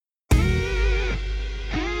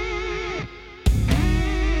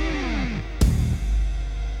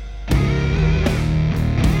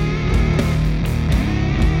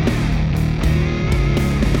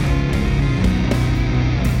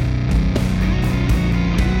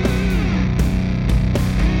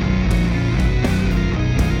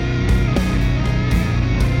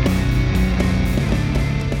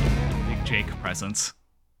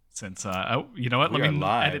Since, you know what? We Let are me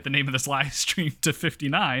live. edit the name of this live stream to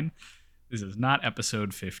 59. This is not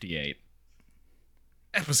episode 58.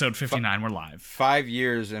 Episode 59, we're live. 5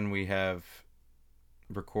 years and we have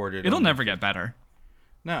recorded. It'll never get better.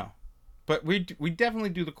 No. But we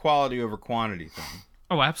definitely do the quality over quantity thing.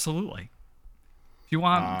 Oh, absolutely. If you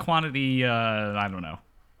want quantity, I don't know.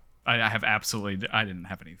 I didn't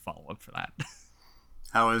have any follow-up for that.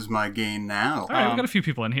 How is my gain now? All right, we've got a few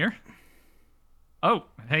people in here. Oh,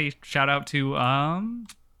 hey, shout out to,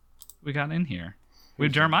 we got in here. We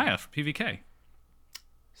have Jeremiah from PVK.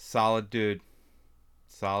 Solid dude.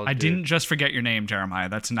 I didn't just forget your name, Jeremiah.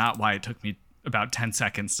 That's not why it took me about 10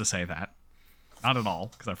 seconds to say that. Not at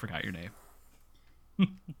all, because I forgot your name.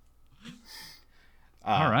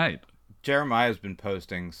 All right. Jeremiah's been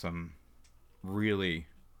posting some really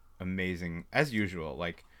amazing, as usual,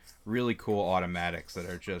 like really cool automatics that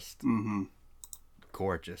are just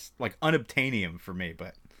gorgeous. Like unobtainium for me,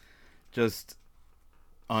 but just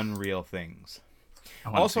unreal things.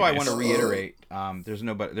 Also, I want to reiterate, there's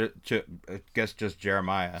nobody, I guess just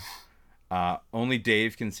Jeremiah. Only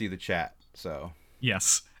Dave can see the chat, so.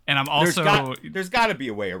 Yes, and I'm also... There's got to be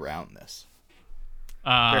a way around this.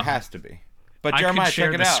 There has to be. But Jeremiah,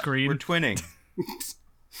 check it out. Screen. We're twinning.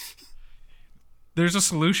 There's a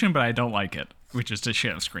solution, but I don't like it, which is to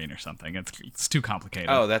share the screen or something. It's too complicated.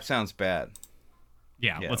 Oh, that sounds bad.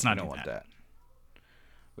 Yeah, let's not do that.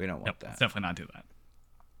 We don't want that. Let's definitely not do that.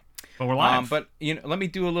 But we're live. But let me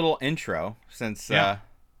do a little intro since I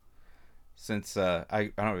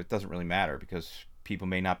don't know, it doesn't really matter because people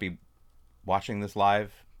may not be watching this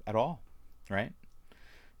live at all, right?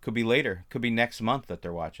 Could be later, could be next month that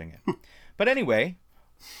they're watching it. But anyway,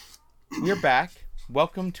 we're back.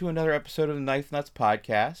 Welcome to another episode of the Knife Nuts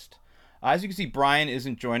podcast. As you can see, Brian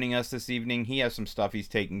isn't joining us this evening. He has some stuff he's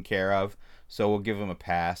taking care of, so we'll give him a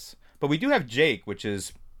pass. But we do have Jake, which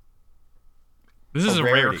is this is a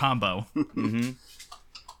rare combo. Mm-hmm.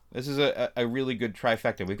 This is a really good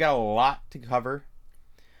trifecta. We've got a lot to cover.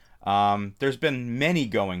 There's been many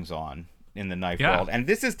goings on in the knife world, and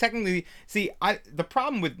this is technically the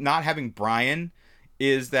problem with not having Brian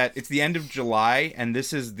is that it's the end of July, and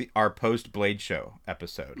this is our post Blade Show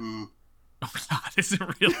episode. Oh God, is it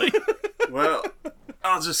really? Well,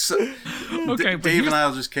 I'll just okay. Dave and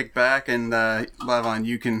I'll just kick back, and Levon,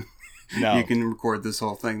 you can record this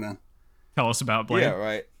whole thing then. Tell us about Blade. Yeah,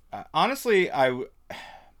 right. Honestly,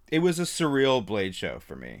 it was a surreal Blade Show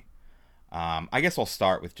for me. I guess I'll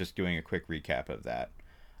start with just doing a quick recap of that.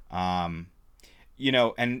 And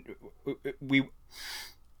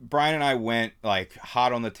Brian and I went like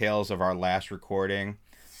hot on the tails of our last recording,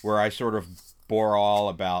 where I sort of bore all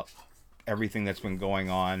about everything that's been going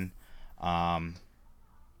on.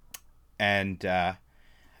 And I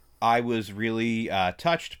was really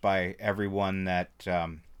touched by everyone that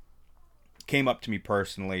came up to me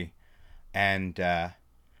personally and,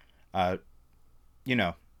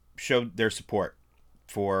 showed their support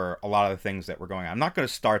for a lot of the things that were going on. I'm not going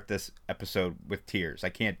to start this episode with tears. I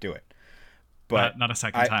can't do it. But not a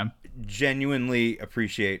second time. Genuinely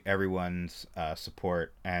appreciate everyone's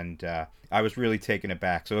support, and I was really taken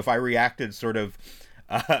aback. So if I reacted sort of,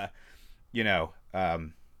 if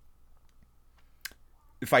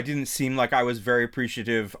I didn't seem like I was very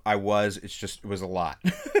appreciative, I was. It was a lot.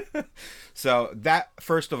 So that,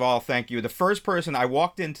 first of all, thank you. The first person I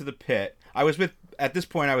walked into the pit, at this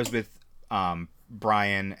point I was with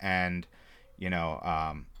Brian and,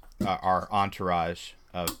 our entourage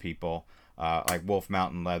of people, like Wolf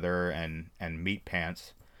Mountain Leather and Meat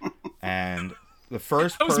Pants. And the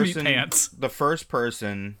first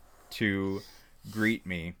person to greet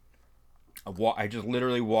me, I just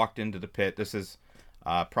literally walked into the pit. This is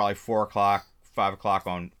probably 4 o'clock, 5 o'clock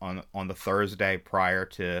on the Thursday prior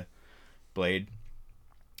to Blade,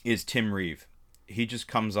 is Tim Reeve. He just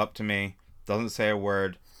comes up to me, doesn't say a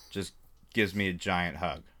word, just gives me a giant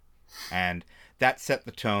hug. And that set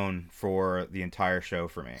the tone for the entire show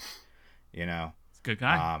for me. He's a good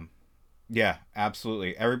guy. Yeah,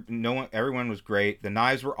 absolutely. Everyone was great. The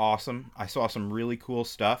knives were awesome. I saw some really cool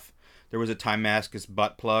stuff. There was a Timascus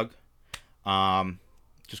butt plug.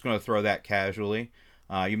 Just going to throw that casually.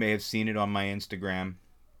 You may have seen it on my Instagram.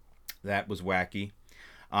 That was wacky.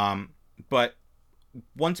 But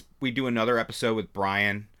once we do another episode with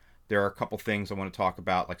Brian, there are a couple things I want to talk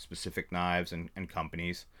about, like specific knives and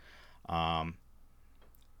companies. But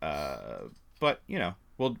we'll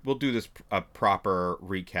do this a proper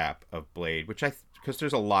recap of Blade, because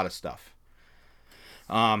there's a lot of stuff.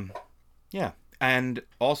 Yeah, and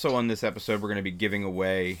also on this episode we're going to be giving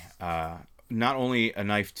away not only a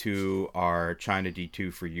knife to our China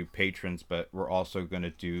D2 for you patrons, but we're also going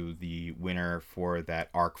to do the winner for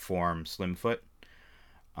that Arcform Slimfoot.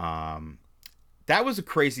 That was a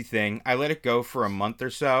crazy thing. I let it go for a month or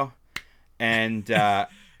so, and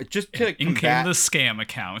just to in came the scam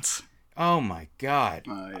accounts. Oh my god!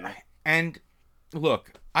 Oh, yeah. And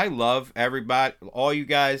look, I love everybody, all you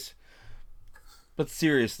guys, but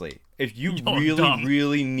seriously, if you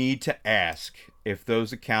really need to ask if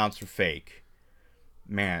those accounts are fake,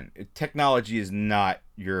 man, technology is not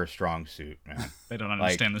your strong suit, man. They don't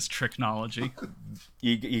understand this technology.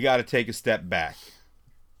 You got to take a step back.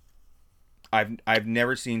 I've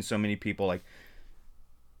never seen so many people like,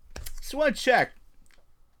 just want to check.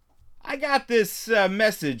 I got this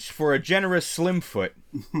message for a generous Slimfoot,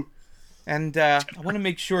 and I want to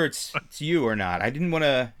make sure it's you or not. I didn't want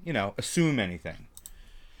to, assume anything.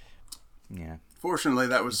 Yeah. Fortunately,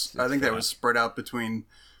 I think that was spread out between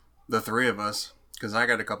the three of us, because I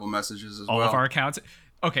got a couple messages as well. All of our accounts.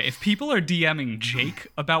 Okay, if people are DMing Jake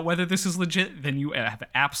about whether this is legit, then you have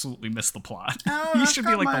absolutely missed the plot. He should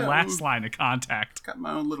be like the last line of contact. Got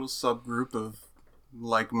my own little subgroup of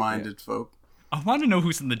like-minded folk. I want to know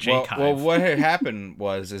who's in the Jake hive. Well, what had happened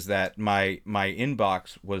is that my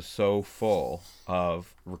inbox was so full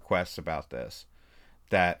of requests about this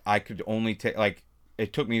that I could only take,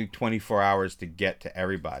 it took me 24 hours to get to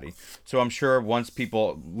everybody. So I'm sure once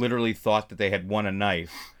people literally thought that they had won a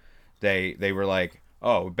knife, they were like,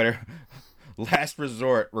 oh, better, last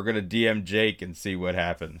resort, we're going to DM Jake and see what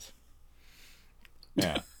happens.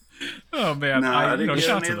 Yeah. Oh, man. No, I didn't get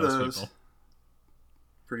shout any to of those those. people.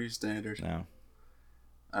 Pretty standard. No.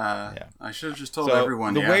 Yeah. I should have just told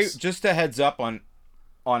everyone. Just a heads up on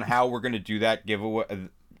how we're going to do that giveaway, and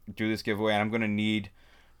I'm going to need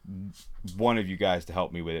one of you guys to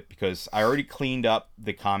help me with it, because I already cleaned up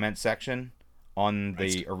the comment section on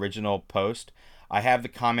the original post. I have the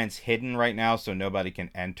comments hidden right now so nobody can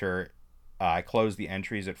enter. I closed the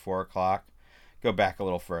entries at 4:00. Go back a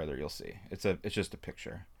little further, you'll see. It's just a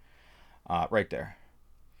picture. Right there.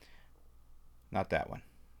 Not that one.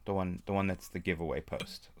 The one that's the giveaway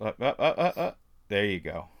post. There you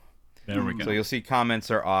go. There we go. So you'll see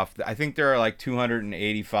comments are off. I think there are like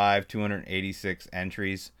 285, 286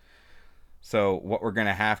 entries. So what we're going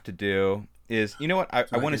to have to do is, you know what?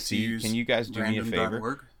 I want to see. Can you guys do me a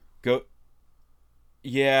favor? Go.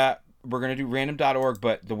 Yeah, we're going to do random.org,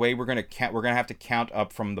 but the way we're going to have to count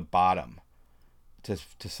up from the bottom to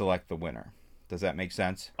select the winner. Does that make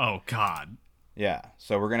sense? Oh, God. Yeah.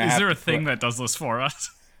 So we're going to have Is there a thing that does this for us?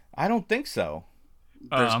 I don't think so.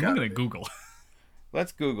 I'm going to Google.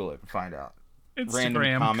 Let's Google it and find out.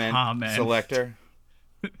 Instagram Random comment selector.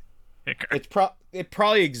 Picker. It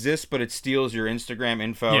probably exists, but it steals your Instagram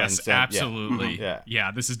info. Yes, absolutely.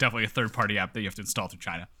 Yeah. This is definitely a third-party app that you have to install through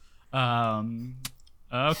China.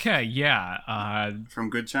 Okay, yeah. From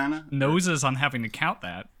Good China? Noses on having to count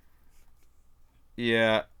that.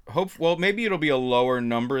 Yeah. Well, maybe it'll be a lower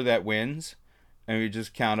number that wins, and we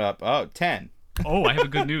just count up. 10. Oh, I have a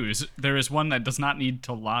good news. There is one that does not need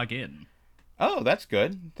to log in. Oh, that's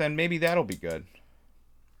good. Then maybe that'll be good.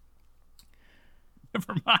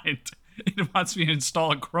 Never mind. It wants me to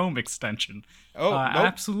install a Chrome extension. Oh, nope.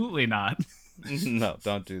 Absolutely not. No,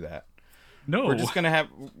 don't do that. No. We're just gonna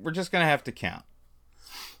have to count.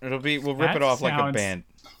 We'll rip it off like a band.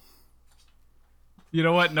 You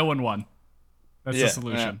know what? No one won. That's the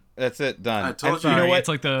solution. That's it. Done. I told you. You know what? It's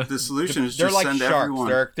like the solution is they're just like send sharks. everyone.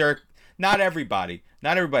 They're not everybody,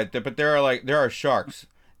 but there are sharks.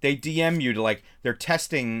 They DM you to they're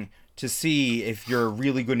testing to see if you're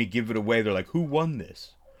really going to give it away. They're like, who won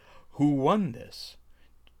this? Who won this?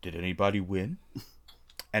 Did anybody win?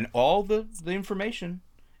 And all the information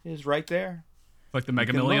is right there. Like the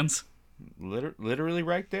Mega Millions? Literally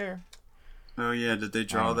right there. Oh, yeah. Did they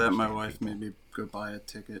draw that? My wife made me go buy a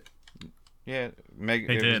ticket. Yeah. They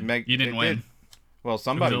did. You didn't win. Did. Well,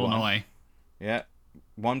 somebody won. Illinois. Yeah.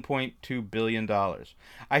 $1.2 billion.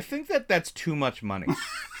 I think that's too much money.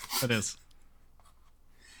 It is.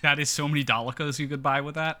 That is so many Dolikas you could buy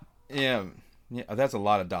with that. Yeah, that's a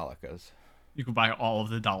lot of Dolikas. You could buy all of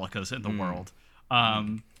the Dolikas in the world.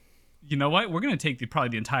 You know what? We're going to take probably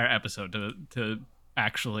the entire episode to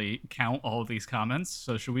actually count all of these comments.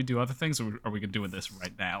 So should we do other things, or are we going to do this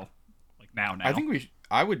right now? Like now? I think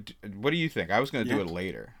I would. What do you think? I was going to do it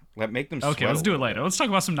later. Make them okay, let's do it later. Let's talk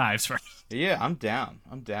about some knives first. Yeah, I'm down.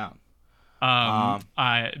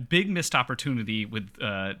 Big missed opportunity with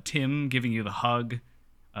Tim giving you the hug.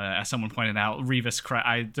 As someone pointed out, Revis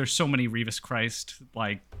Christ. There's so many Revis Christ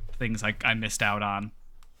things I missed out on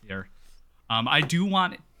here. I do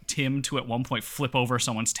want Tim to at one point flip over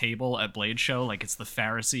someone's table at Blade Show, like it's the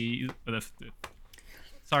Pharisee.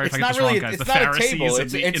 Sorry if I get this wrong, guys. The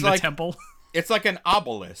Pharisees in the temple. It's like an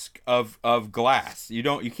obelisk of glass.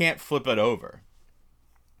 You can't flip it over.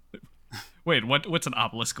 Wait, what's an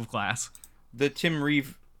obelisk of glass? The Tim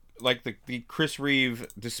Reeve, like the Chris Reeve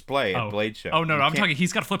display at Blade Show. Oh no, I'm talking.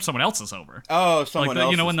 He's got to flip someone else's over. Oh, someone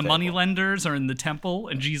else. You know when the money lenders are in the temple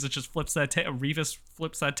and Jesus just flips that Revis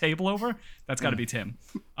flips that table over. That's got to be Tim.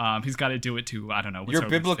 He's got to do it to I don't know. What's your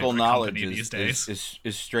biblical knowledge these days?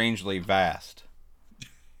 is strangely vast.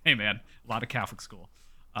 Hey man, a lot of Catholic school.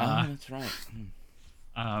 That's right.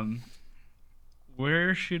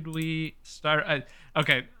 Where should we start?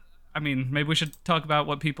 Okay, I mean, maybe we should talk about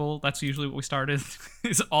what people. That's usually what we started.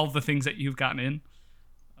 Is all the things that you've gotten in.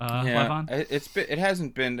 Yeah, it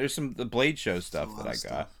hasn't been. There's the Blade Show stuff that I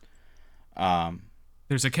got.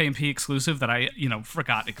 There's a KMP exclusive that I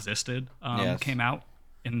forgot existed. Yes. Came out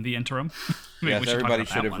in the interim. Yes, everybody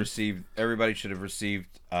should have received. Everybody should have received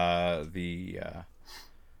the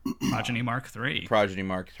Progeny Mark III. Progeny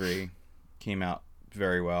Mark III came out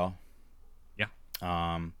very well. Yeah.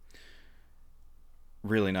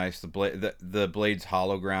 Really nice. The blade's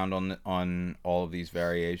hollow ground on all of these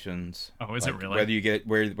variations. Oh, is it really? Whether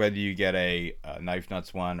you get a knife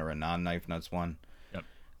nuts one or a non knife nuts one. Yep.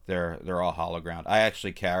 They're all hollow ground. I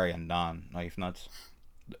actually carry a non knife nuts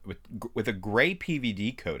with a gray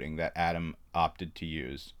PVD coating that Adam opted to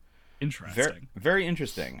use. Interesting. Very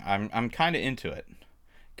interesting. I'm kind of into it.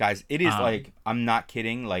 Guys, it is like, I'm not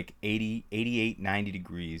kidding, like 80, 88, 90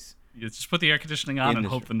 degrees. You just put the air conditioning on and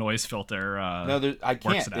hope the noise filter No, I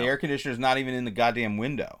can't. The air conditioner's not even in the goddamn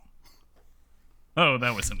window. Oh,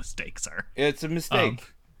 that was a mistake, sir. It's a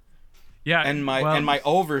mistake. Yeah, and my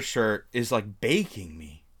overshirt is like baking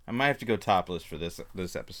me. I might have to go topless for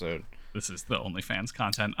this episode. This is the OnlyFans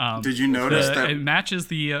content. Did you notice that it matches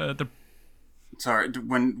the? Sorry,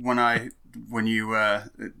 when you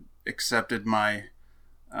accepted my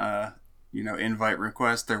invite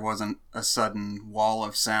request, there wasn't a sudden wall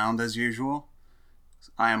of sound as usual.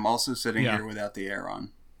 I am also sitting here without the air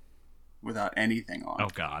on, without anything on. Oh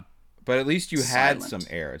God! But at least you had some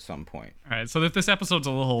air at some point. All right, so if this episode's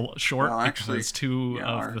a little short because two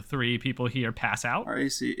of the three people here pass out. Our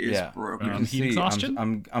AC is broken. You can heat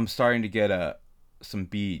exhaustion. I'm starting to get some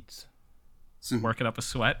beads. Working up a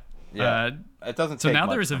sweat. Yeah, it doesn't. Take now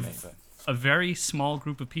much there is but a very small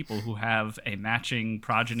group of people who have a matching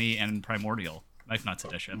Progeny and Primordial Knife Nuts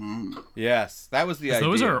edition. Yes, that was the idea.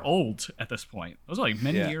 Those are old at this point. Those are like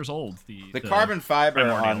many years old. The carbon fiber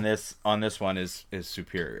Primordial. on this one is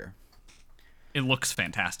superior. It looks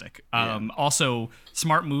fantastic. Also,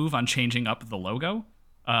 smart move on changing up the logo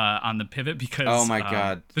on the pivot because oh my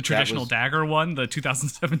God, the traditional dagger one, the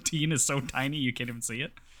 2017, is so tiny you can't even see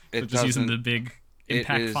it. So just using the big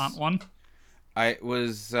impact font one. It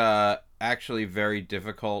was actually very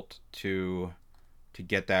difficult to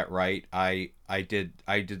get that right. I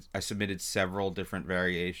submitted several different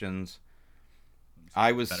variations.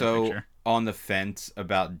 I was on the fence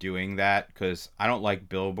about doing that because I don't like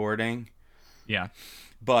billboarding. Yeah.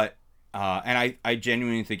 But and I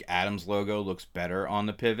genuinely think Adam's logo looks better on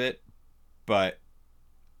the pivot, but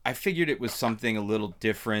I figured it was something a little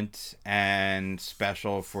different and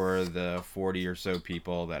special for the 40 or so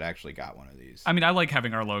people that actually got one of these. I mean, I like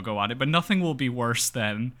having our logo on it, but nothing will be worse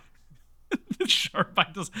than sharp.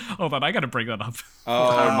 Hold on, I got to bring that up.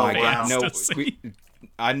 Oh my God! No,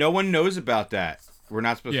 no one knows about that. We're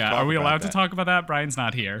not supposed to talk about that. Yeah, are we allowed to talk about that? Brian's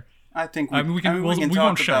not here. I think we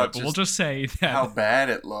won't show it, but we'll just say that how bad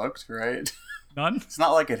it looked, right? None. It's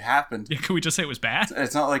not like it happened. Yeah, can we just say it was bad?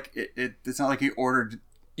 It's not like it's not like he ordered.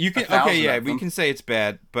 You can we can say it's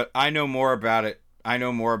bad, but I know more about it. I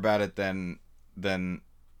know more about it than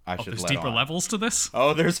I should. There's deeper levels to this.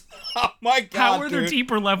 Oh, there's. Oh my God! How are there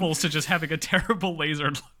deeper levels to just having a terrible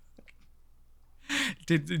laser?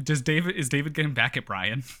 Is David getting back at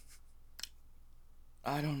Brian?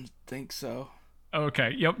 I don't think so.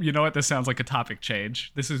 Okay. Yep. You know what? This sounds like a topic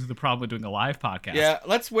change. This is the problem with doing a live podcast. Yeah.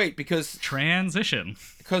 Let's wait because transition.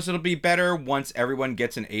 Because it'll be better once everyone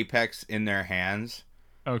gets an Apex in their hands.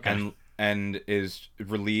 Okay. And is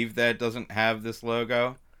relieved that it doesn't have this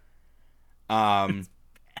logo. It's bad.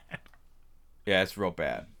 Yeah, it's real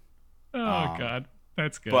bad. Oh God,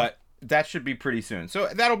 that's good. But that should be pretty soon. So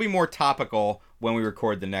that'll be more topical when we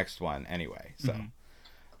record the next one anyway. So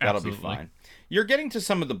that'll be fine. You're getting to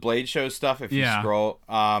some of the Blade Show stuff if you scroll.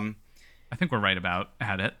 I think we're right about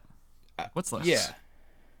at it. What's this? Yeah.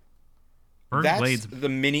 Blades.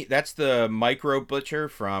 That's the Micro Butcher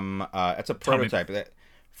from. It's a prototype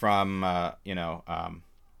from Berg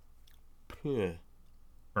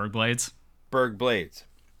Blades. Berg Blades.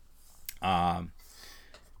 And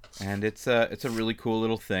it's a really cool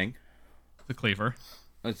little thing. The cleaver.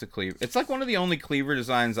 It's a cleaver. It's like one of the only cleaver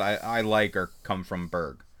designs I like or come from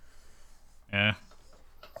Berg. Yeah.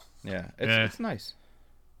 Yeah, it's nice.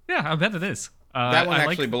 Yeah, I bet it is. That one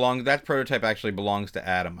actually belongs. That prototype actually belongs to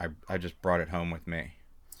Adam. I just brought it home with me.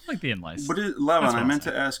 I like the inlays. Levin, I meant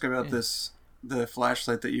to ask about the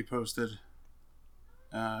flashlight that you posted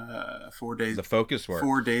 4 days. The Focusworks.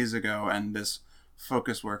 4 days ago, and this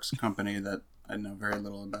Focusworks company that I know very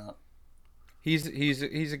little about. He's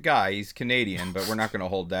a guy. He's Canadian, but we're not going to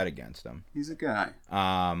hold that against him. He's a guy.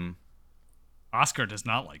 Oscar does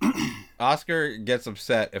not like it. Oscar gets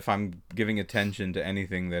upset if I'm giving attention to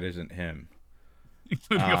anything that isn't him.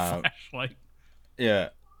 Including a flashlight. Yeah.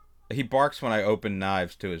 He barks when I open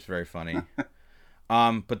knives, too. It's very funny.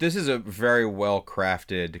 But this is a very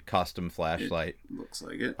well-crafted custom flashlight. It looks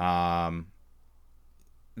like it. The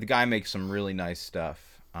guy makes some really nice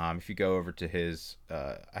stuff. If you go over to his...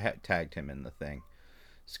 I had tagged him in the thing.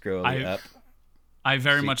 Scroll up. I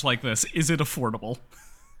very much like this. Is it affordable?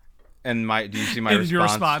 And do you see my response? Your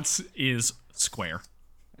response is square.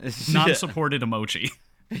 Non-supported emoji.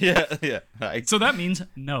 Yeah. So that means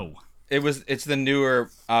no. It's the newer.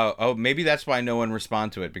 Maybe that's why no one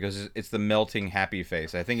responded to it, because it's the melting happy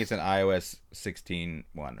face. I think it's an iOS 16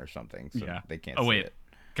 one or something. So they can't. Oh see wait, it.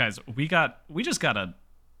 Guys, we just got a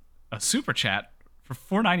super chat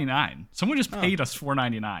for $4.99. Someone just paid us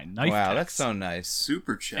 $4.99. Wow, that's so nice.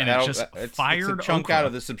 Super chat. And it's just fired it's a chunk okra. out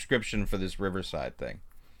of the subscription for this Riverside thing.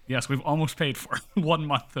 Yes, we've almost paid for 1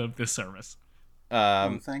 month of this service.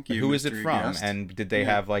 Thank you. Who is it Mr. from? Guest. And did they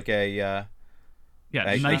have like a?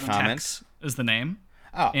 Knife comment? Tex is the name.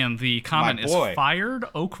 Oh, And the comment is boy. fired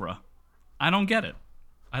okra. I don't get it.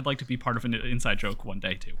 I'd like to be part of an inside joke one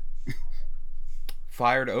day too.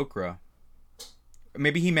 Fired okra.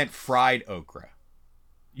 Maybe he meant fried okra.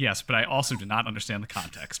 Yes, but I also do not understand the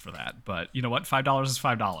context for that. But you know what? $5 is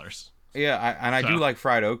 $5. Yeah, I do like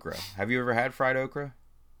fried okra. Have you ever had fried okra?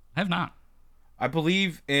 I have not. I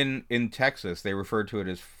believe in Texas they refer to it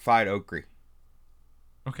as fried okra.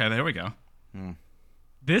 Okay, there we go.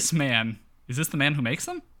 This man, is this the man who makes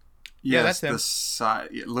them? Yeah, that's him. The side.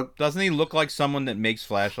 Yeah, look, Doesn't he look like someone that makes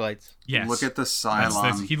flashlights? Yes. look at the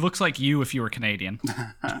Cylon. He looks like you if you were Canadian.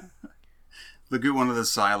 Look at one of the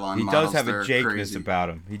Cylon He models. does have a They're Jakeness crazy. about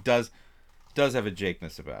him. He does have a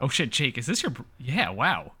Jakeness about him. Oh shit, Jake, is this your... Yeah,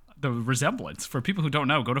 wow. The resemblance. For people who don't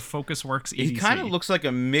know, go to Focusworks EDC. He kind of looks like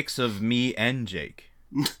a mix of me and Jake.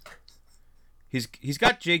 He's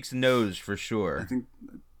got Jake's nose for sure. I think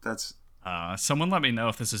that's... Someone let me know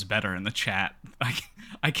if this is better in the chat.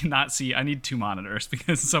 I cannot see. I need 2 monitors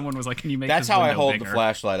because someone was like, "Can you make That's this how I window hold bigger?" the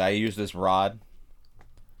flashlight. I use this rod,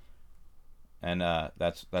 and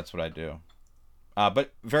that's what I do.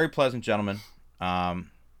 But very pleasant gentleman. I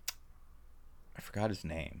forgot his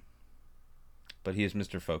name, but he is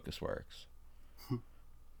Mr. Focusworks.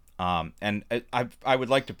 And I would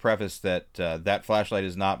like to preface that that flashlight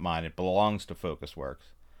is not mine. It belongs to Focusworks.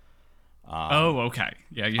 Oh, okay.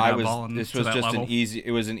 Yeah, you're not balling This to was that just level.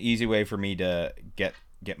 It was an easy way for me to get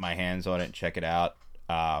my hands on it and check it out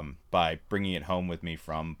by bringing it home with me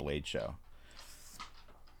from Blade Show.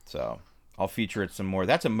 So I'll feature it some more.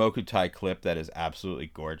 That's a Mokutai clip that is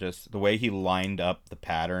absolutely gorgeous. The way he lined up the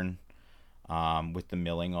pattern with the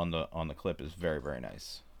milling on the clip is very, very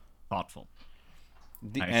nice. Thoughtful.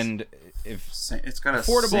 Nice. Nice. And if It's got a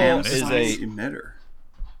Affordable Samsung is a- emitter.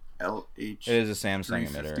 LH. it is a Samsung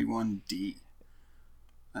emitter, 351D.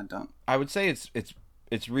 I would say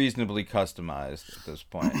it's reasonably customized at this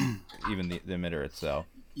point, even the emitter itself.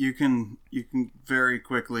 You can very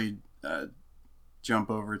quickly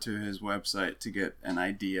jump over to his website to get an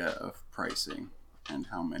idea of pricing and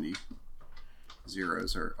how many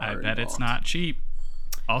zeros are I bet it's involved. not cheap.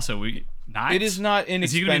 Also, knives. It is not inexpensive.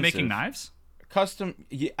 Is he going to be making knives? Custom.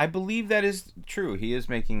 I believe that is true. He is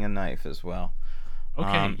making a knife as well.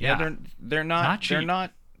 Okay, yeah. They're not. Not cheap.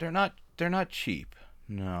 They're not cheap.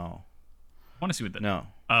 No. I want to see what the. No.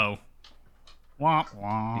 Oh. Wah,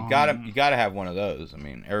 wah. You gotta have one of those. I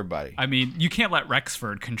mean, everybody. I mean, you can't let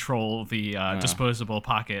Rexford control the disposable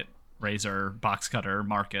pocket razor box cutter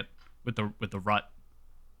market with the rut.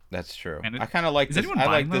 That's true. And I kind of like is this. anyone I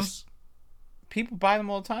buying like those? this. People buy them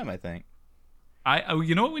all the time, I think.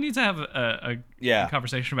 You know what we need to have a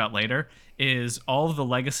conversation about later is all of the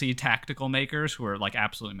legacy tactical makers who are like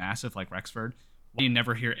absolutely massive, like Rexford. You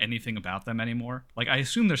never hear anything about them anymore. Like, I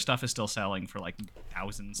assume their stuff is still selling for like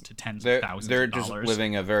thousands to tens of thousands They're of just dollars.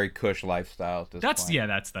 living a very cush lifestyle at this point.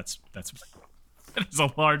 That's that is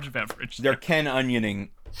a large beverage. They're Ken Onioning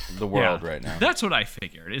the world right now. That's what I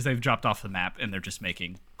figured. Is they've dropped off the map and they're just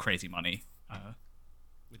making crazy money.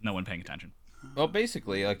 no one paying attention. Well,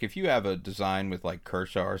 basically, like if you have a design with like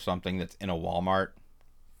Kershaw or something that's in a Walmart,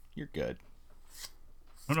 you're good.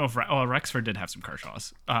 I don't know if Rexford did have some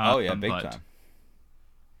Kershaws. Oh yeah, big time.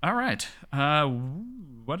 All right.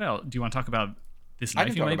 What else? Do you want to talk about this I knife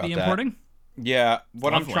can you talk might about be that. importing? Yeah,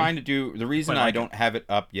 what I'm Lovely. trying to do, the reason Quite like I don't have it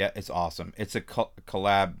up yet, it's awesome. It's a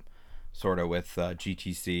collab sort of with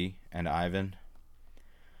GTC and Ivan.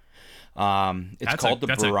 It's called the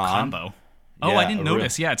that's Buran. a combo. Oh, Yeah, I didn't a real-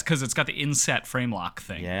 notice. Yeah, it's because it's got the inset frame lock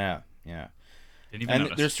thing. Yeah. Didn't even And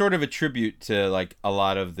notice. there's sort of a tribute to like a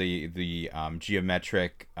lot of the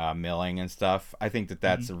geometric milling and stuff. I think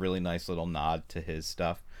that's a really nice little nod to his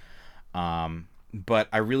stuff. But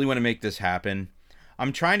I really want to make this happen.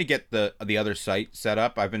 I'm trying to get the other site set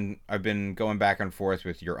up. I've been going back and forth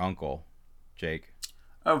with your uncle, Jake.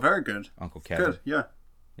 Oh, very good. Uncle Kevin. Good, yeah.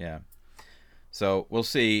 Yeah. So we'll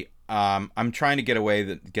see. I'm trying to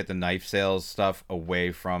get the knife sales stuff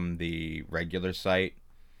away from the regular site.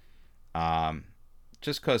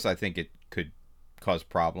 Just because I think it could cause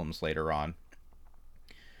problems later on.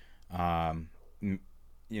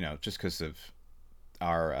 Just because of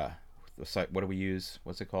our the site. What do we use?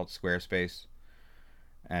 What's it called? Squarespace.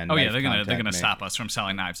 And they're Knife gonna Contact stop us from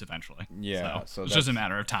selling knives eventually. Yeah, so it's just a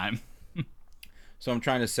matter of time. So I'm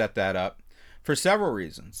trying to set that up for several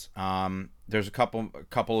reasons. There's a couple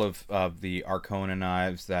of the Arcona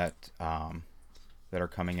knives that are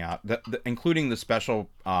coming out, including the special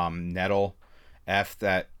Nettle F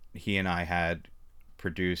that he and I had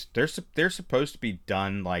produced. They're supposed to be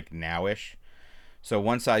done like nowish. So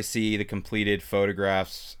once I see the completed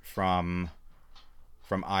photographs from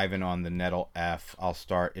Ivan on the Nettle F, I'll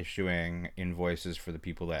start issuing invoices for the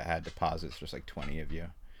people that had deposits. There's like 20 of you.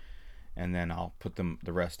 And then I'll put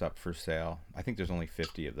the rest up for sale. I think there's only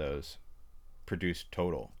 50 of those produced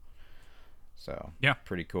total. So, yeah,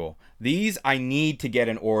 pretty cool. These I need to get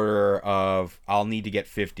an order of. I'll need to get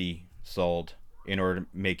 50 sold in order to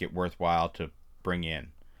make it worthwhile to bring in.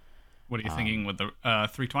 What are you thinking with the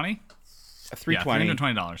 320?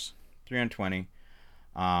 $320. Yeah, $320.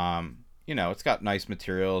 $320. It's got nice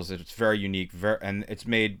materials. It's very unique. And it's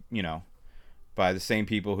made, by the same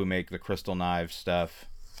people who make the Crystal Knives stuff.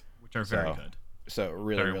 Which are very good. So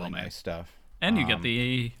really, Very really well made. nice stuff. And you get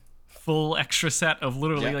the full extra set of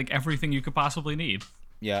literally Yeah. like everything you could possibly need.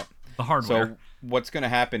 Yeah. The hardware. So what's going to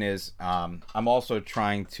happen is I'm also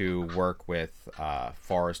trying to work with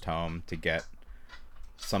Forest Home to get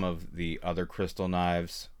some of the other Crystal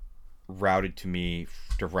Knives routed to me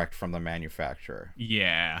direct from the manufacturer.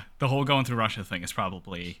 Yeah, the whole going through Russia thing is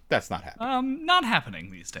probably That's not happening. not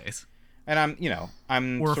happening these days, And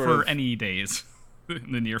I'm or sort for of, any days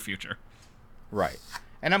in the near future. right.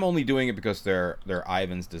 And I'm only doing it because they're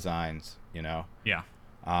Ivan's designs, Yeah.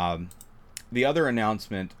 The other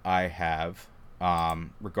announcement I have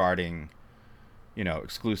regarding,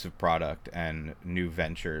 exclusive product and new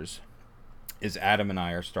ventures is Adam and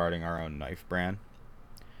I are starting our own knife brand.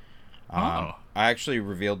 I actually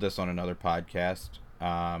revealed this on another podcast.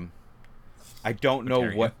 I don't know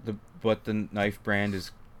what the knife brand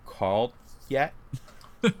is called yet.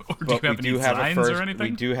 Or do you have any designs or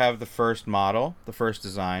anything? We do have the first model, the first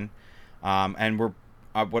design, and we're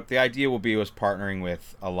what the idea will be was partnering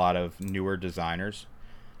with a lot of newer designers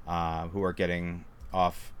who are getting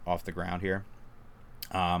off the ground here.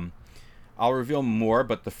 I'll reveal more,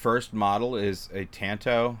 but the first model is a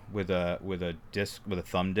Tanto with a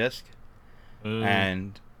thumb disc,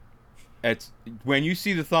 and it's when you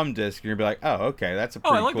see the thumb disc, you're gonna be like, oh, okay, that's a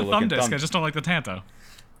pretty I like cool the thumb looking disc. I just don't like the Tanto.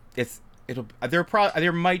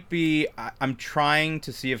 There might be. I'm trying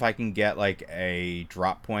to see if I can get like a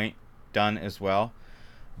drop point done as well,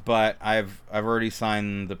 but I've already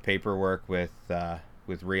signed the paperwork with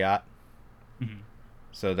Riot,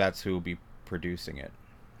 so that's who will be producing it.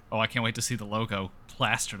 Oh, I can't wait to see the logo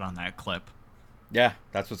plastered on that clip. Yeah,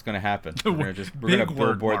 that's what's going to happen. We're going to Big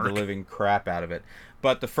word billboard the mark. living crap out of it.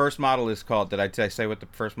 But the first model is called. Did I say what the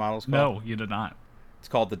first model is called? No, you did not. It's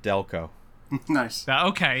called the Delco. Nice.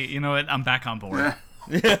 Okay, you know what? I'm back on board.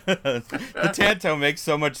 The Tanto makes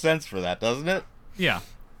so much sense for that, doesn't it? Yeah.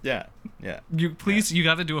 Yeah. You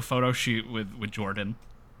got to do a photo shoot with Jordan.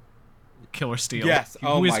 Killer Steel. Yes.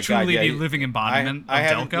 Oh who is my truly God. Yeah. the living embodiment I of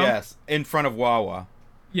haven't- Delco. Yes, in front of Wawa.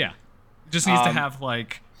 Yeah. Just needs to have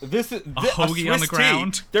like This is a hoagie on the Swiss tea.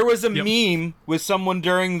 ground. There was a Yep. meme with someone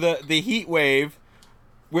during the heat wave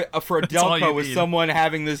for a That's all you Delco with need. someone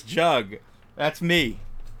having this jug. That's me.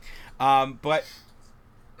 But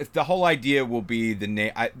if the whole idea will be the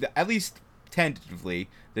name, at least tentatively,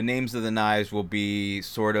 the names of the knives will be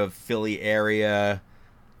sort of Philly area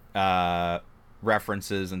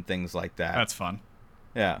references and things like that. That's fun.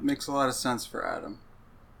 Yeah. Makes a lot of sense for Adam.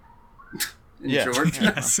 in Yeah. Georgia.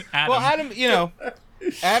 Yes, Adam. Well, Adam,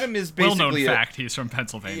 Adam is basically well-known fact. He's from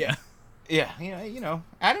Pennsylvania.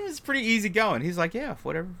 Adam is pretty easygoing. He's like, yeah,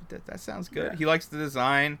 whatever, that sounds good. Yeah. He likes the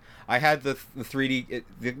design. I had the 3D.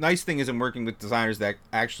 The nice thing is I'm working with designers that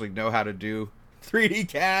actually know how to do 3D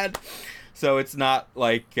CAD, so it's not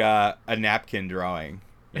like a napkin drawing.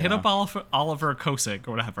 Hit up Oliver Kosick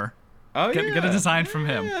or whatever. Oh Get a design from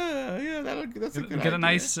him. Yeah, that's a good Get idea. a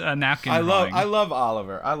nice napkin. I drawing. love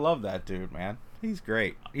Oliver. I love that dude, man. He's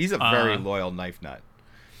great. He's a very loyal knife nut.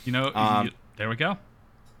 There we go.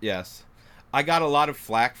 Yes. I got a lot of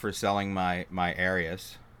flack for selling my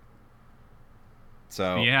Arius.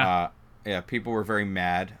 So, Yeah. People were very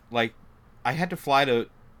mad. Like, I had to fly to,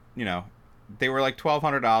 they were like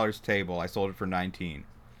 $1,200 table. I sold it for $19.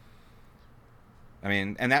 I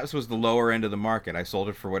mean, and that was the lower end of the market. I sold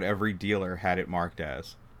it for what every dealer had it marked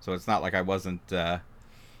as. So it's not like I wasn't...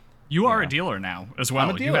 You are a dealer now as well.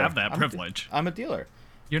 I'm a dealer. You have that privilege. I'm a dealer.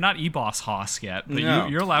 You're not E-Boss Haas yet, but No.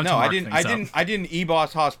 you're allowed to mark things up. I didn't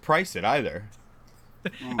E-Boss Haas price it either. Oh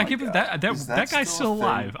I my can't believe God. that Is guy's still a thing?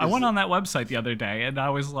 alive. I Is went it- on that website the other day and I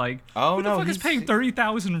was like, Oh, who the no, fuck is he's- paying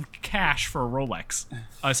 30,000 cash for a Rolex?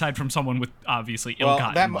 Aside from someone with obviously Well,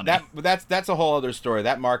 ill-gotten money. that's a whole other story.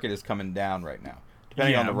 That market is coming down right now.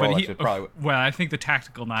 Depending on the but Rolex, it probably... well, I think the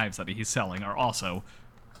tactical knives that he's selling are also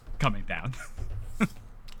coming down.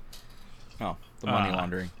 Oh, the money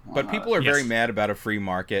laundering. But people are Yes. very mad about a free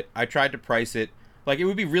market. I tried to price it. Like, it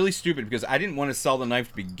would be really stupid because I didn't want to sell the knife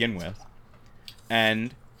to begin with.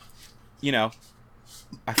 And,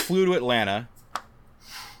 I flew to Atlanta,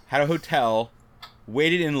 had a hotel,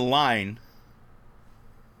 waited in line,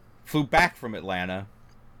 flew back from Atlanta,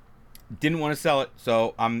 didn't want to sell it,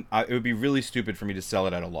 so it would be really stupid for me to sell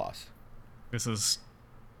it at a loss. This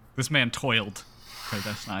man toiled for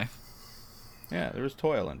this knife. Yeah, there was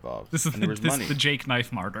toil involved. This is and there was money. the Jake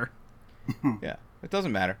knife martyr. Yeah, it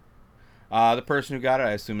doesn't matter. The person who got it,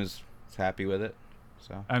 I assume, is happy with it.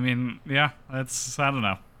 So I mean, yeah, that's I don't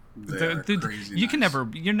know. They are crazy You can nice. never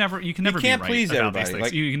be can't right please about these everybody. things.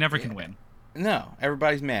 Like, you never can win. no,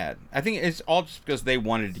 everybody's mad. I think it's all just because they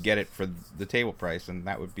wanted to get it for the table price, and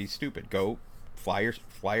that would be stupid. Go fly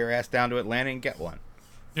your ass down to Atlanta and get one.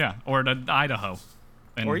 Yeah, or to Idaho.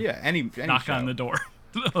 And Or any knock show. on the door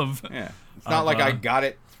of Yeah, it's not like I got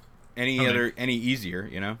it any okay. easier,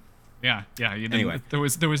 yeah. You didn't, Anyway. there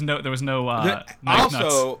was no knife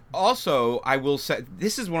nuts. Also, I will say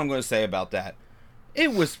this is what I'm going to say about that.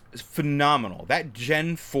 It was phenomenal. That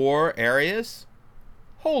Gen 4 Arius,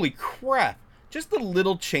 holy crap! Just the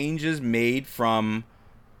little changes made from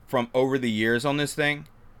over the years on this thing,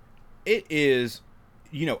 it is,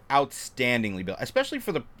 outstandingly built, especially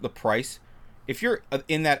for the price. If you're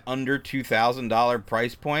in that under $2,000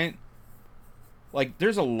 price point, like,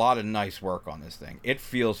 there's a lot of nice work on this thing. It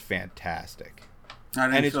feels fantastic. I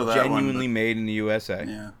didn't And it's feel that genuinely one, made in the USA.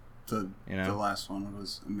 but yeah, the last one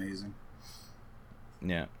was amazing.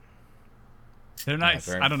 Yeah. They're nice.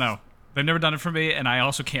 very I don't know. They've never done it for me, and I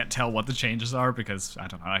also can't tell what the changes are because I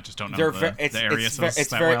don't know. I just don't know the areas that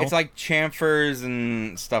well. It's like chamfers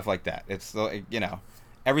and stuff like that. It's like,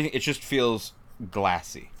 everything. It just feels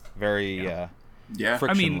glassy, very Yeah. I mean,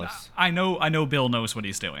 frictionless. I know Bill knows what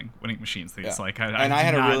he's doing when he machines things. Yeah. Like, I do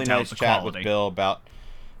had a not really doubt nice the chat quality. with Bill about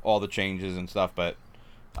all the changes and stuff, but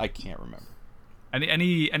I can't remember.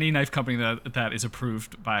 Any knife company that is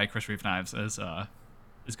approved by Chris Reeve Knives is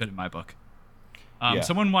good in my book. Yeah.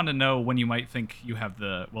 Someone wanted to know when you might think we'll have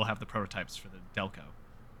the prototypes for the Delco.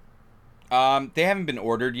 They haven't been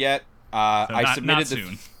ordered yet. So I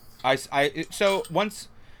submitted not soon. So once,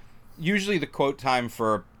 usually the quote time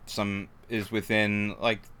for some is within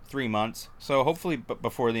like 3 months. So hopefully,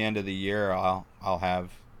 before the end of the year, I'll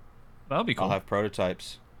have That'll be cool. I'll have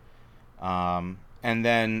prototypes. And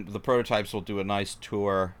then the prototypes will do a nice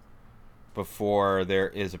tour before there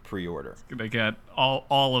is a pre-order. Gonna get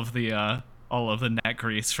all of the neck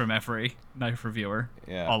grease from every knife reviewer.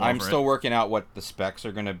 Yeah, all I'm over still it. working out what the specs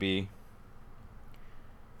are going to be.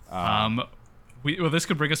 This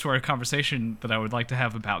could bring us to our conversation that I would like to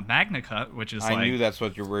have about MagnaCut, which is I knew that's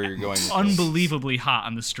where you're going. With this. unbelievably hot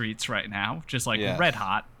on the streets right now, just like Yes. red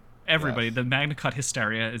hot. Everybody, Yes. the MagnaCut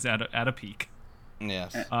hysteria is at a peak.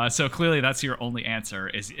 Yes. So clearly, that's your only answer: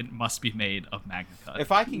 is it must be made of MagnaCut.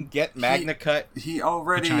 If I can get MagnaCut He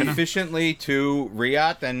already China? efficiently to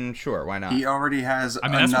Riyadh, then sure, why not? he already has I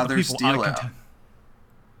mean, that's what the another people steel ought to out.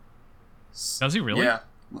 Does he really? Yeah,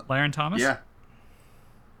 Laren Thomas? yeah.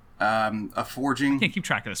 A forging, Can't keep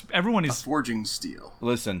track of this. Everyone a is. forging steel.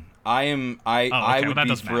 Listen, I well, would that be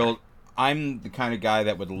doesn't matter. thrilled. I'm the kind of guy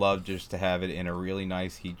that would love just to have it in a really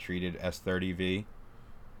nice heat treated S30V.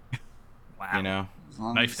 Wow. As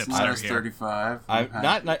long Knife as it's hipster minus here. 35.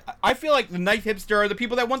 I feel like the knife hipster are the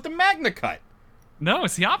people that want the Magna Cut. No,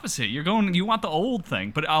 it's the opposite. You want the old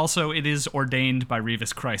thing, but also it is ordained by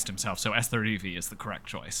Revis Christ himself. So S30V is the correct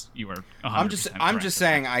choice. You are 100% I'm just correct.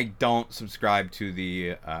 saying I don't subscribe to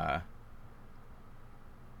the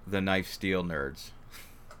knife steel nerds.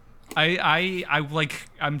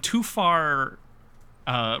 I'm too far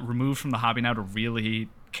removed from the hobby now to really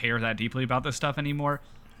care that deeply about this stuff anymore.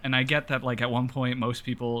 And I get that, like, at one point most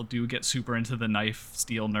people do get super into the knife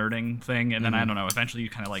steel nerding thing, and then I don't know, eventually you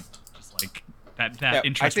kind of like just like that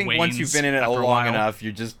interest I think wanes. once you've been in it after a long while. enough,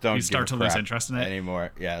 you just don't You start give a to lose crap interest in it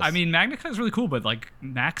anymore. Yes. I mean, Magna Cut is really cool, but like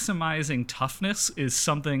maximizing toughness is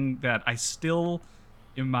something that I still,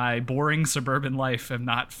 in my boring suburban life, have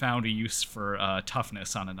not found a use for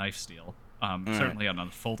toughness on a knife steel. Certainly on a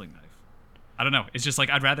folding knife. I don't know. It's just like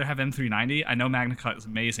I'd rather have M390. I know Magna Cut is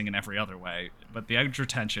amazing in every other way, but the edge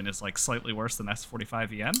retention is like slightly worse than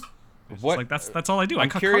S45EN. What? Like that's all I do. I I'm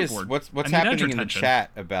cut curious. cardboard. What's I need edge happening in the retention.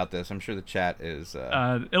 chat about this? I'm sure the chat is.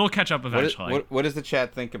 It'll catch up eventually. What does the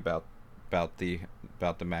chat think about the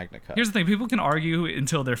Magna Cut? Here's the thing: people can argue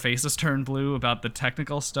until their faces turn blue about the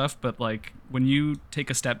technical stuff, but like when you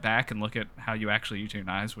take a step back and look at how you actually use your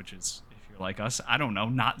knives, which is, if you're like us, I don't know,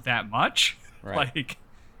 not that much. Right. Like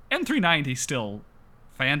M390 still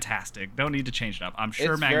fantastic. Don't need to change it up. I'm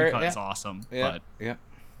sure It's Magna very- Cut yeah. is awesome, Yeah, but yeah,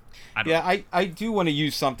 I don't yeah. know. I do want to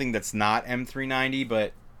use something that's not M390,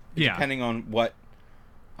 but Yeah. depending on what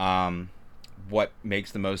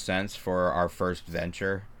makes the most sense for our first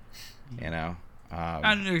venture, you know.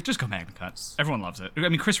 Just go Magna Cut. Everyone loves it. I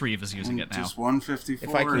mean, Chris Reeve is using it now. Just 154,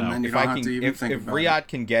 If I can, and then you if don't I have can, to even if think about Riyadh it.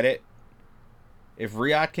 can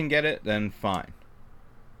get it, then fine.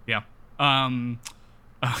 Yeah.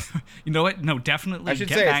 You know what? No, definitely I should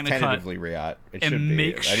get say it's Magna Cut. tentatively Riyadh. It and should be.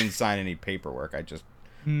 make I didn't sign any paperwork. I just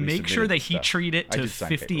Make sure submitted that the he stuff. treat it I to just signed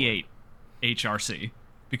 58 HRC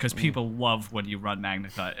because people love when you run Magna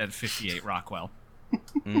Cut at 58 Rockwell.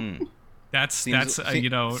 That's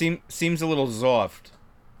seems a little soft.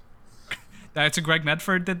 that's a Greg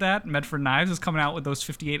Medford did that. Medford Knives is coming out with those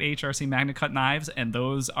 58 HRC Magna Cut knives, and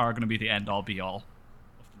those are going to be the end all be all of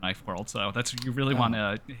the knife world. So that's you really want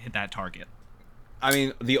to hit that target. I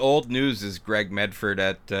mean, the old news is Greg Medford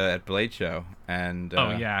at Blade Show, and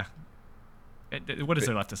Oh yeah. What is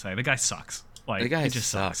there left to say? The guy sucks. Like the guy he just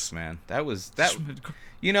sucks, man. That. Sucks.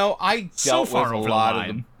 You know, I dealt So far with a over the lot of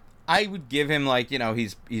line. the. I would give him like, you know,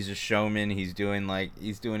 he's a showman. He's doing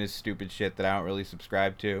his stupid shit that I don't really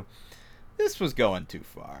subscribe to. This was going too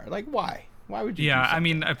far. Like, why? Why would you? Yeah, do I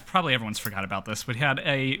something? mean, probably everyone's forgot about this, but he had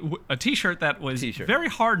a T-shirt that was T-shirt. very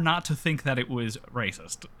hard not to think that it was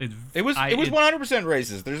racist. It was 100%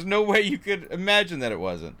 racist. There's no way you could imagine that it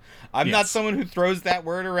wasn't. I'm not Yes. someone who throws that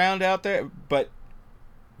word around out there, but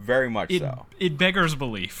very much so. It beggars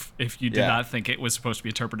belief if you did Yeah. not think it was supposed to be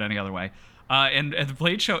interpreted any other way. And the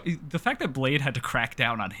Blade show, the fact that Blade had to crack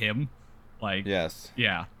down on him, like, Yes.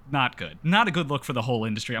 yeah, not good. Not a good look for the whole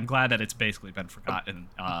industry. I'm glad that it's basically been forgotten.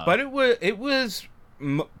 But it was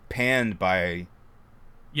panned by.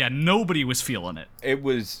 Yeah, nobody was feeling it. It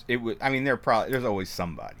was. I mean, there's always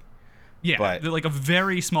somebody. Yeah, But- they're like a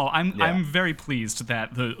very small. I'm Yeah. very pleased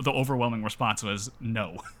that the overwhelming response was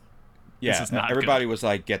no. Yeah, This is not everybody good. was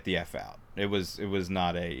like, "Get the f out." It was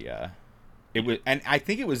not a. It was, and I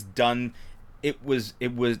think it was done. It was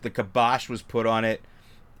the kibosh was put on it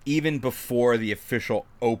even before the official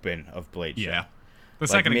open of Blade Show. Yeah, the Like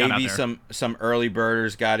second it got out maybe there. some early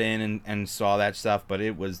birders got in and saw that stuff, but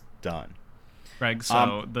it was done. Greg,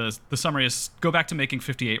 so the summary is go back to making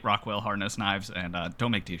 58 Rockwell harness knives and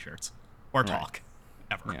don't make T-shirts or talk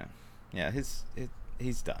ever. Yeah,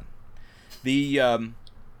 he's done. The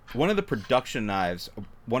one of the production knives,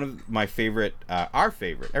 one of my favorite, our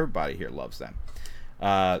favorite, everybody here loves them.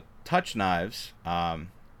 Touch Knives,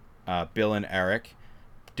 Bill and Eric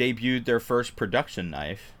debuted their first production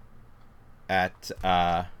knife at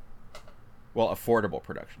affordable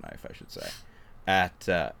production knife, I should say,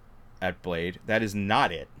 at Blade. That is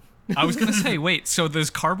not it. I was gonna say, wait, so there's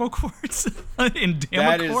carbo cords in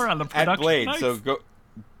That is Damacore on the production at Blade. knife? So go.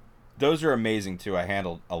 Those are amazing too. I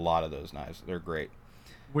handled a lot of those knives. They're great.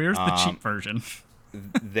 Where's the cheap version?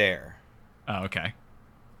 There. Oh, okay.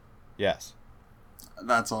 Yes.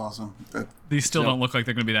 That's awesome. These still So- don't look like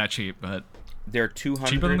they're gonna be that cheap, but They're $200.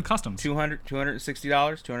 cheaper than the customs.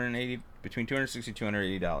 $260, $280, between $260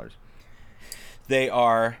 $280.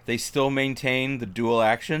 They still maintain the dual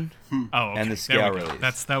action, Oh, okay. and the There scale we go.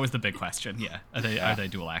 release. That was the big question. Yeah, are they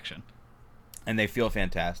dual action? and they feel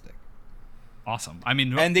fantastic. Awesome. I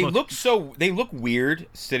mean, And they look weird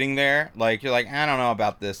sitting there. Like you're like, I don't know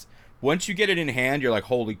about this, once you get it in hand, you're like,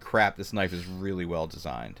 holy crap, this knife is really well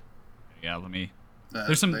designed. Yeah, let me.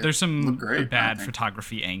 There's some great, bad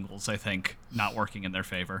photography angles, I think, not working in their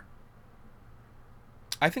favor.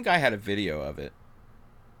 I think I had a video of it.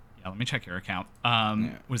 Yeah, let me check your account.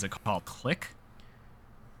 What is it called? Click?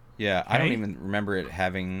 Yeah, I don't Okay. even remember it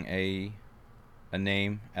having a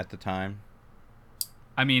name at the time.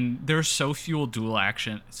 I mean, there's so few dual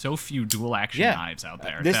action Yeah. knives out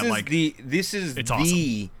there. This that, is like, this is it's the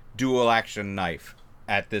awesome. dual action knife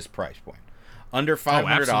at this price point. Under oh,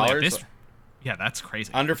 $500. absolutely. Yeah, that's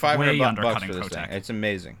crazy. Under It's 500 way bucks undercutting for this thing. ProTech. It's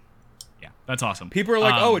amazing. Yeah, that's awesome. People are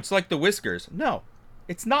like, "Oh, it's like the Whiskers." No,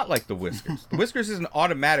 it's not like the Whiskers. The Whiskers is an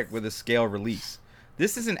automatic with a scale release.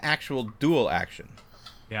 This is an actual dual action.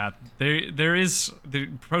 Yeah, there is the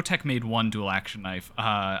ProTech made one dual action knife.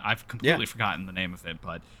 I've completely forgotten the name of it,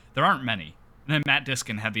 but there aren't many. And then Matt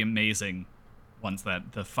Diskin had the amazing ones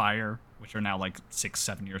that the Fire, which are now like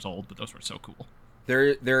 6-7 years old, but those were so cool.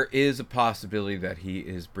 There is a possibility that he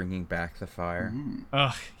is bringing back the Fire.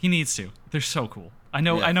 Ugh, he needs to. They're so cool. I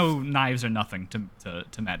know Yes. knives are nothing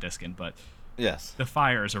to Matt Diskin, but Yes. the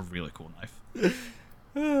Fire is a really cool knife.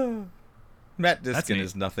 Matt Diskin neat.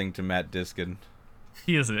 is nothing to Matt Diskin.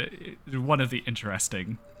 He is one of the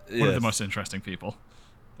most interesting people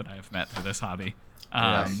that I have met through this hobby.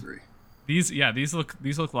 Yes, three. These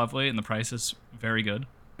look lovely, and the price is very good.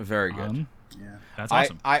 Very good. Yeah. That's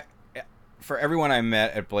awesome. I for everyone I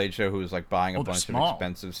met at Blade Show who was like buying a Oh, they're bunch of small.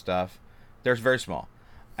 expensive stuff, they're very small.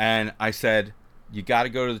 And I said, you got to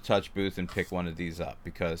go to the touch booth and pick one of these up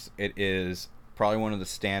because it is probably one of the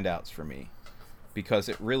standouts for me because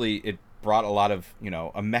it brought a lot of,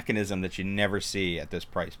 a mechanism that you never see at this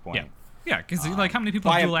price point. Yeah, because like how many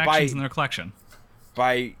people have dual actions in their collection?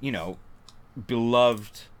 By,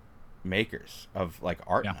 beloved makers of like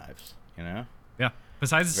art Yeah. knives, Yeah.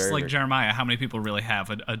 Besides Very, like very- Jeremiah, how many people really have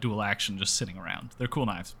a dual action just sitting around? They're cool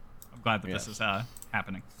knives. I'm glad that Yes. this is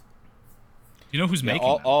happening. Do you know who's Yeah, making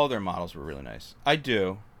them? all their models were really nice. I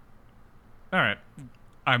do. All right.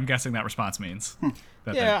 I'm guessing that response means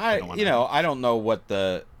that Yeah, they don't want to- I don't know what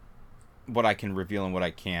I can reveal and what I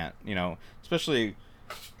can't, especially,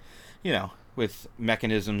 with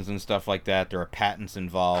mechanisms and stuff like that. There are patents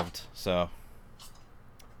involved, so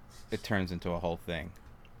it turns into a whole thing.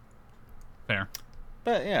 Fair.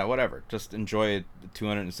 But yeah, whatever. Just enjoy the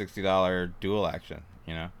 $260 dual action,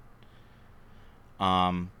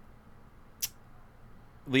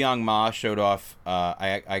 Liang Ma showed off.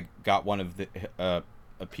 I got one of a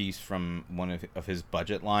piece from one of his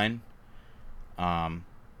budget line.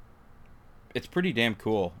 It's pretty damn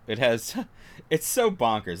cool. It has, it's so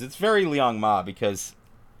bonkers. It's very Liang Ma because,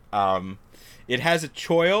 it has a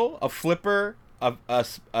choil, a flipper,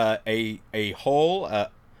 a hole,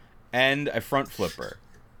 and a front flipper.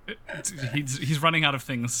 He's running out of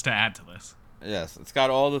things to add to this. Yes, it's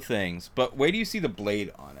got all the things. But wait till you see the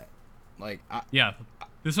blade on it. Like, Yeah.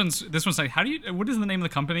 This one's like, what is the name of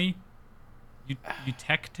the company?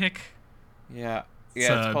 Eutectic? yeah, It's it's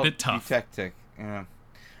a called bit tough. Eutectic. Yeah.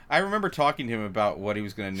 I remember talking to him about what he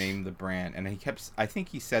was going to name the brand, and I think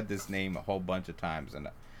he said this name a whole bunch of times, and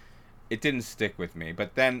it didn't stick with me.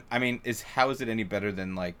 But then, I mean, how is it any better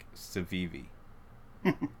than, like, Civivi?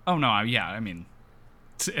 Oh no, I mean,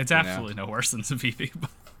 it's absolutely no worse than Civivi.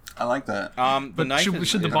 I like that. The But knife should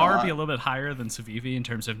is, the is bar a lot. be a little bit higher than Civivi in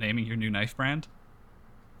terms of naming your new knife brand?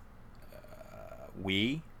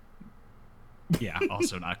 We? Yeah,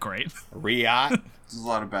 also not great. Riot? There's a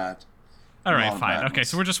lot of bad. All A right, lot of fine. bad Okay, ones.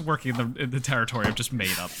 so we're just working in the territory of just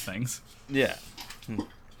made up things. Yeah.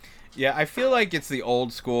 Yeah, I feel like it's the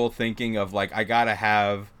old school thinking of, like, I gotta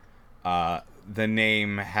have the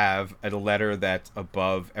name have a letter that's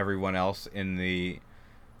above everyone else in the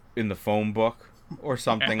phone book or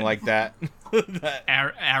something like that.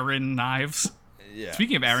 Aaron Knives. Yeah.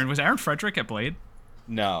 Speaking of Aaron, was Aaron Frederick at Blade?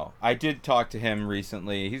 No, I did talk to him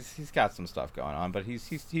recently. He's got some stuff going on, but he's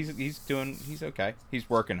okay. He's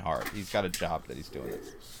working hard. He's got a job that he's doing.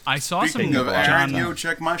 I saw Speaking some of Aaron, John, yo,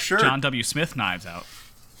 check my shirt. John W. Smith knives out.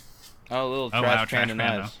 Oh, little Oh, trash wow, can Trash of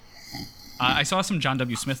Panda. knives. I saw some John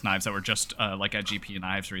W. Smith knives that were just like at GP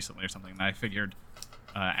Knives recently or something, and I figured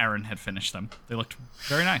Aaron had finished them. They looked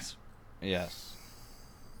very nice. Yes.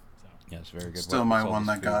 So. Yes, very good. Still work. my Sold one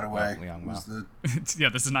this that to, got away Liang was Mao. the Yeah,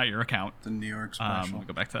 this is not your account. New York Let special. me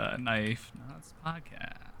go back to Knife Nuts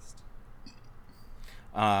Podcast.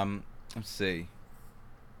 Let's see.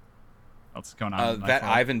 What's going on? with That Knife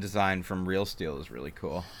World? Ivan design from Real Steel is really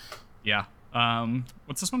cool. Yeah.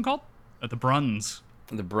 What's this one called? The Bruns.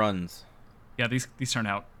 The Bruns. Yeah, these turned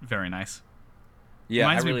out very nice. Yeah,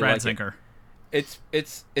 Reminds I me really of Brad like it. Zinker.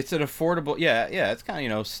 It's an affordable. Yeah. It's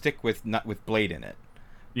kind of stick with not with blade in it,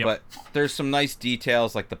 Yep. But there's some nice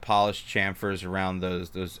details like the polished chamfers around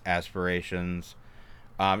those aspirations.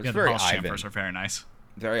 It's the very polished Ivan. chamfers are very nice.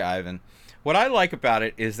 Very Ivan. What I like about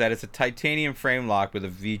it is that it's a titanium frame lock with a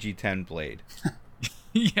VG10 blade.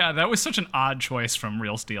 Yeah, that was such an odd choice from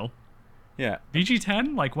Real Steel. Yeah.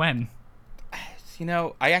 VG10? Like when? You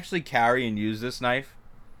know, I actually carry and use this knife.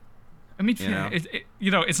 I mean,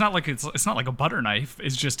 You know? it's not like it's not like a butter knife.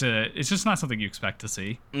 It's just not something you expect to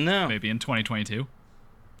see. No. Maybe in 2022.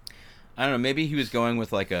 I don't know. Maybe he was going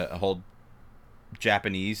with like a whole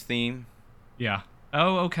Japanese theme. Yeah.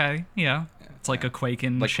 Oh, okay. Yeah. It's like a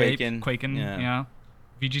Quaken Like shape. Quaken, Quaken. yeah. Yeah.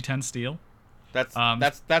 VG10 steel. That's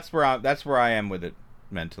where I am with it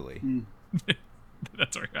mentally.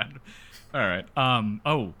 That's where you're at. All right.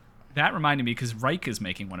 Oh, that reminded me because Reich is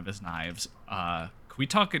making one of his knives. Can we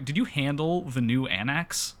talk? Did you handle the new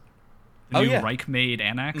Anax? The new yeah. Reich made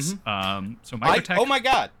Anax. So I, Microtech. oh my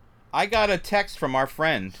god! I got a text from our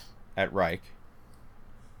friend at Reich.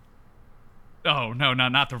 Oh no,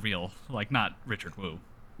 not the real. Like not Richard Wu.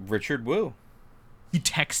 Richard Wu. He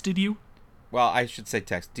texted you. Well, I should say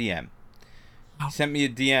text DM. Oh. He sent me a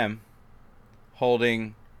DM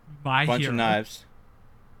holding My a bunch hero. of knives.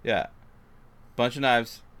 Yeah, bunch of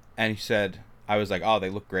knives, and he said, "I was like, oh, they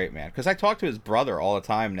look great, man." Because I talk to his brother all the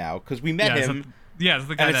time now. Because we met Yeah, him, it's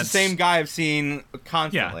the guy and it's the that's same guy I've seen Yeah,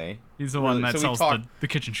 constantly. he's the one Really, that so we sells talk- the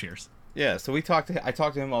kitchen shears. Yeah, so I talk to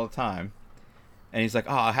him all the time, and he's like,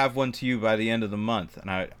 "Oh, I'll have one to you by the end of the month." And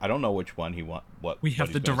I don't know which one he want. What We what have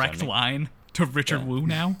he's the gonna direct send me. line to Richard Yeah. Wu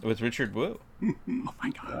now. with Richard Wu. Oh my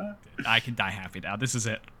god, I can die happy now. This is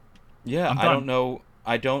it. Yeah, I'm I done. don't know.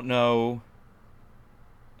 I don't know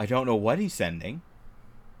what he's sending.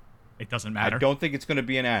 It doesn't matter. I don't think it's going to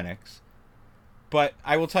be an annex. But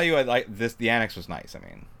I will tell you, I like this. The annex was nice. I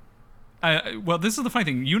mean, Well, this is the funny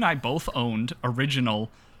thing. You and I both owned original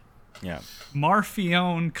yeah,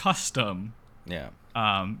 Marfione custom. yeah.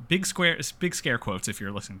 Big scare quotes if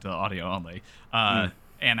you're listening to the audio only.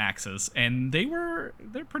 Anaxes, and they're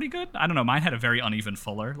pretty good. I don't know. Mine had a very uneven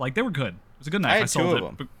fuller. Like they were good. It was a good knife. I had sold two it. of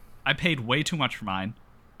them. But I paid way too much for mine.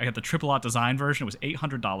 I got the triple aught design version. It was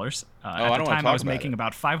 $800. I At don't the wanna time, I talk was about making it.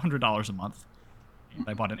 about $500 a month. And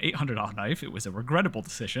I bought an $800 knife. It was a regrettable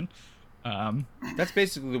decision. That's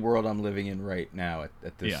basically the world I'm living in right now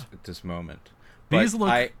at this moment. These But look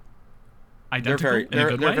they're identical very in a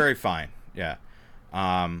good they're way. very fine. Yeah,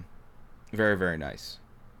 very very nice.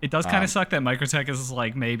 It does kind of suck that Microtech is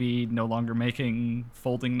like maybe no longer making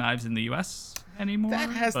folding knives in the U.S. anymore. That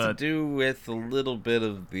has to but do with a little bit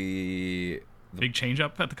of the big change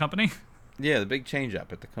up at the company. the big change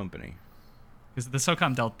up at the company. Because the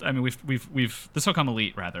SOCOM Delta, I mean, we've the SOCOM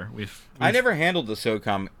Elite rather. I never handled the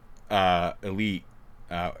SOCOM Elite.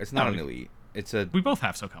 It's not No, an Elite. It's a. We both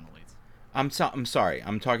have SOCOM Elites. I'm sorry.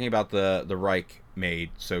 I'm talking about the Reich made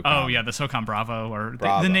SOCOM. Oh yeah, the SOCOM Bravo or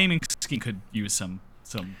Bravo. The naming scheme could use some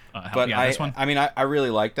help. But Yeah, this one I mean, I really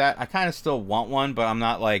like that. I kind of still want one, but I'm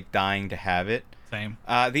not like dying to have it. same.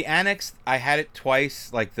 The Annex, I had it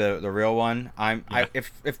twice, like the real one. Yeah.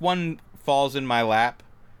 If one falls in my lap,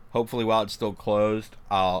 hopefully while it's still closed,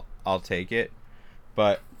 I'll take it.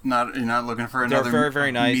 But You're not looking for They're another very,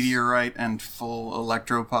 very nice. meteorite and full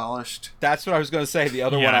electro polished. that's what I was going to say. The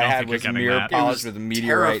other Yeah, one I I don't had think you're was getting mirror that. polished with a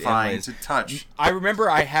meteorite terrifying inlays. to touch. I remember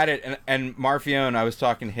I had it, and Marfione, I was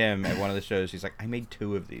talking to him at one of the shows. He's like, I made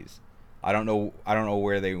 2 of these. I don't know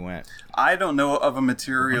where they went. I don't know of a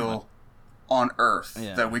material on Earth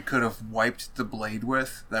Yeah. that we could have wiped the blade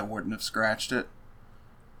with that wouldn't have scratched it.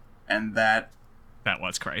 And that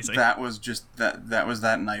was crazy. was just that was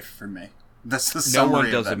that knife for me. That's the No summary one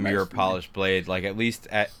of does that a knife mirror for me. polished blade, like at least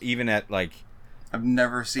even at like I've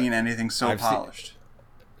never seen anything so I've seen- polished.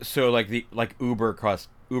 so like the Uber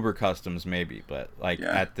customs maybe, but like Yeah.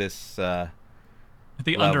 at this At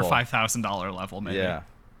the under level. $5,000 level, maybe. yeah.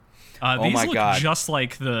 These my look God. just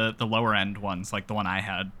like the lower end ones, like the one I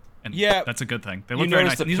had. And Yeah. that's a good thing. They You look very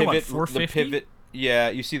notice nice. These are what, $450? the pivot. Yeah,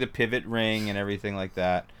 you see the pivot ring and everything like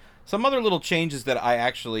that. Some other little changes that I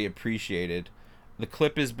actually appreciated. The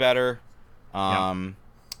clip is better. Some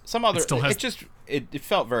other. still has- It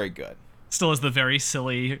felt very good. Still has the very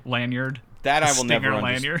silly lanyard. That The I will never stinger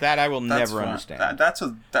understand. lanyard. That I will That's never fun. understand.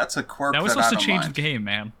 That's a quirk That was that supposed I to don't change mind. the game,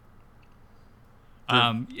 man.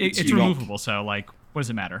 It's you don't- removable, so like, what does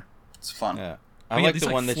it matter? It's fun. Yeah. But I yeah, like these the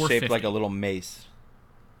like one that's shaped like $450. a little mace.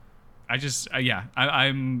 I just,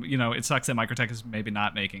 I'm, it sucks that Microtech is maybe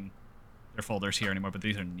not making their folders here anymore, but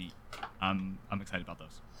these are neat. I'm excited about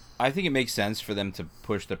those. I think it makes sense for them to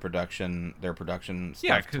push their production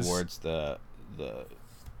Yeah, stuff 'cause- towards the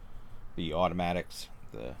automatics.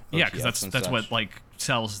 The Yeah, OTS because that's and that's such. what like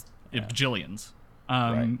sells bajillions.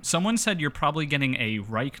 Right. Someone said you're probably getting a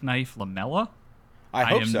Reich knife lamella. I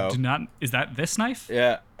hope so. Is that this knife?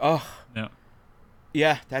 Yeah. Oh, No.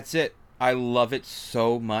 yeah. That's it. I love it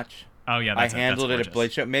so much. Oh yeah, I that's handled it gorgeous. at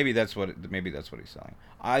Blade Show. Maybe that's what he's selling.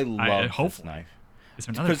 I love this hopefully. knife. Is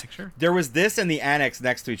there another Because picture? there was this and the Annex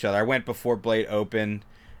next to each other. I went before Blade opened,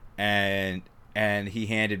 and he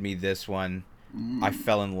handed me this one. I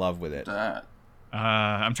fell in love with it. That.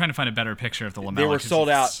 I'm trying to find a better picture of the lamella. They were 'cause sold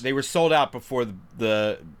out. it's- They were sold out before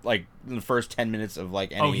the in the first 10 minutes of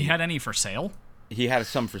like any. Oh, he had any for sale? He had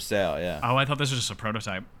some for sale. Yeah. Oh, I thought this was just a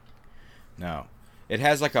prototype. No, it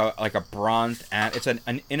has like a bronzed. It's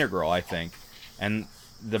an integral, I think, and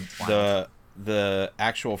the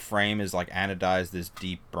actual frame is like anodized this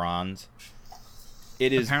deep bronze.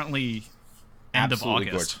 It is Apparently end of absolutely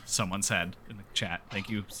August, gorgeous. someone said in the chat. Thank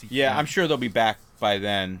you. Yeah, I'm sure they'll be back by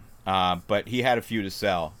then. But he had a few to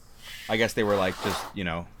sell. I guess they were like just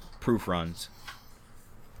proof runs.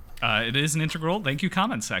 It is an integral. Thank you,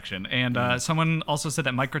 comment section. And someone also said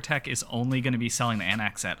that Microtech is only going to be selling the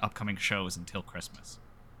Annex at upcoming shows until Christmas.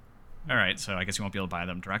 All right, so I guess you won't be able to buy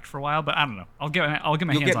them direct for a while, but I don't know. I'll get my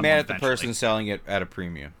You'll hands get on mad one at the eventually. person selling it at a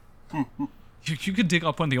premium. You could dig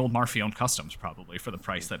up one of the old Marfione customs probably for the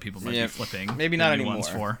price that people might Yeah, be flipping. maybe the not new ones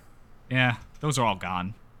anymore. for. Yeah, those are all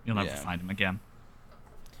gone. You'll never Yeah. find them again.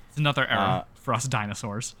 It's another era for us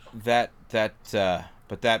dinosaurs. But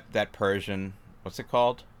that Persian, what's it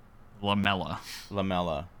called? Lamella.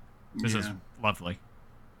 Lamella. This is Yeah. lovely.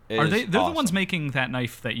 It Are is they? They're the awesome. ones making that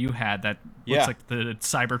knife that you had that Yeah. looks like the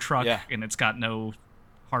Cybertruck, Yeah. and it's got no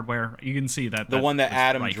hardware. You can see that. The one that was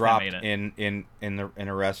Adam Reich dropped made it. in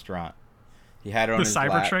a restaurant. He had it on The his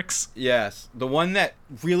lap. Cybertrix. Yes, the one that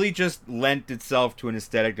really just lent itself to an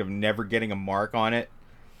aesthetic of never getting a mark on it.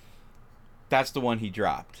 That's the one he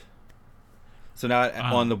dropped. So now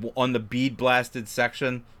on the bead blasted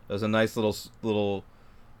section, there's a nice little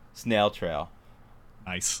snail trail.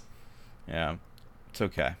 Nice. Yeah, it's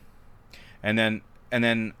okay. And then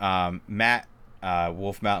Matt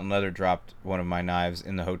Wolf Mountain Leather dropped one of my knives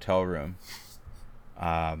in the hotel room.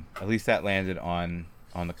 At least that landed on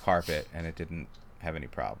the carpet and it didn't have any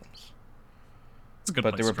problems. It's a good.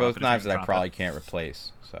 But place they were to drop both it if you knives can that I drop probably it. can't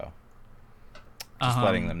replace. So just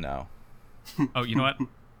letting them know. Oh, you know what?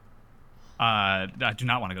 I do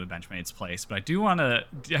not want to go to Benchmade's place, but I do want to.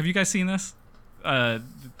 Have you guys seen this? That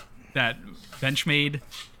Benchmade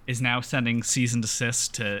is now sending cease and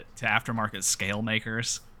desist to aftermarket scale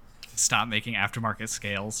makers to stop making aftermarket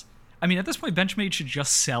scales. I mean, at this point, Benchmade should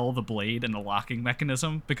just sell the blade and the locking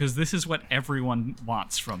mechanism because this is what everyone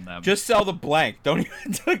wants from them. Just sell the blank. Don't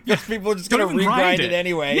even. Because people are just Don't gonna even regrind grind it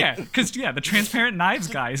anyway. Yeah, because the transparent knives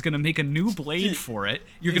guy is going to make a new blade for it.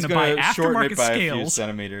 You're He's going to buy gonna shorten it aftermarket by a few scales,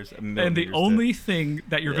 centimeters, and the millimeters only thing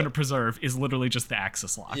that you're going to preserve is literally just the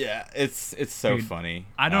axis lock. Yeah, it's so Dude, funny.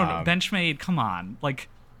 I don't know. Benchmade, come on.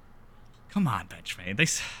 Come on, Benchmade.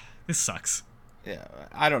 This sucks. Yeah,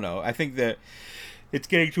 I don't know. I think that it's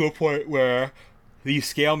getting to a point where these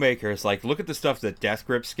scale makers, like, look at the stuff that Death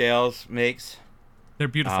Grip Scales makes. They're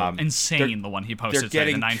beautiful. Insane, the one he posted They're today,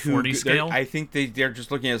 getting the 940 too scale. I think they're just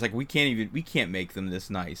looking at it as like we can't make them this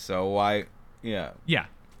nice. So why? Yeah. Yeah.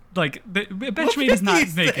 Like, Look Benchmade at is not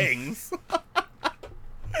these making... things.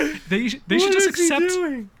 They should What just is he accept...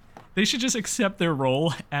 doing? They should just accept their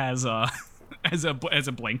role as a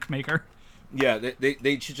blank maker. Yeah,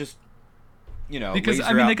 they should just, Because laser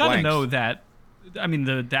I mean, out they got to blanks. know that. I mean,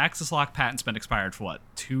 the Axis Lock patent's been expired for what,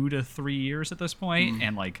 2 to 3 years at this point,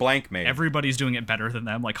 and like Blank made. everybody's doing it better than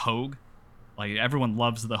them. Like Hogue, like everyone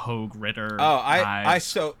loves the Hogue Ritter. Oh, I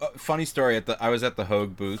knives. funny story. I was at the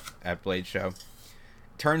Hogue booth at Blade Show.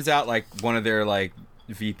 Turns out, like, one of their like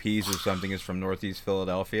VPs or something is from Northeast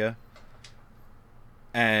Philadelphia,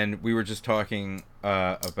 and we were just talking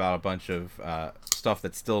about a bunch of stuff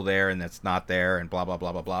that's still there and that's not there, and blah blah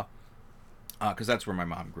blah blah blah. Because that's where my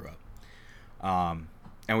mom grew up.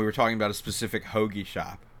 And we were talking about a specific hoagie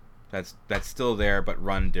shop that's still there but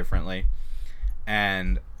run differently.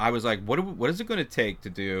 And I was like, what is it going to take to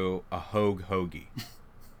do a Hogue hoagie?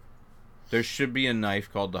 There should be a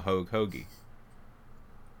knife called the Hogue hoagie.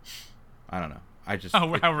 I don't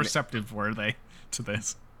know. How receptive were they to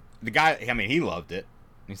this? The guy, I mean, he loved it.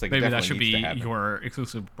 He's like, Maybe it that definitely should needs be to happen. your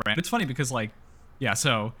exclusive brand. It's funny because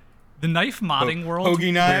so the knife modding world,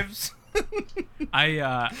 Hoagie knives.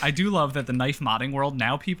 I do love that the knife modding world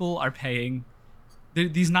now people are paying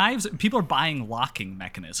these knives. People are buying locking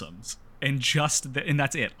mechanisms and and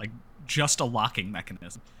that's it. Like just a locking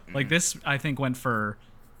mechanism. Like this, I think went for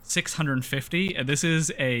 $650, and this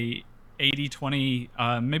is a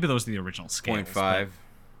 80/20. Maybe those are the original scales. 0.5.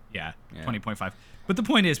 Yeah, 20.5. But the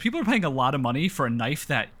point is, people are paying a lot of money for a knife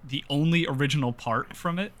that the only original part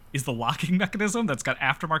from it is the locking mechanism that's got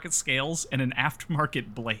aftermarket scales and an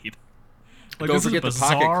aftermarket blade. Like, Don't this forget is a the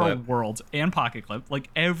pocket bizarre clip. world, and pocket clip. Like,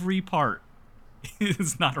 every part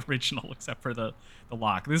is not original except for the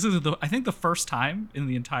lock. This is, I think, the first time in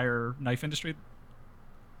the entire knife industry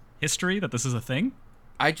history that this is a thing.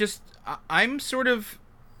 I'm sort of...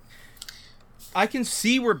 I can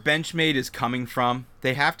see where Benchmade is coming from.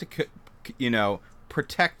 They have to,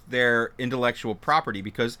 protect their intellectual property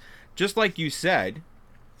because, just like you said,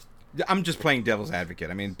 I'm just playing devil's advocate.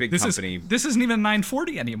 I mean, big company. This isn't even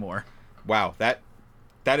 940 anymore. Wow, that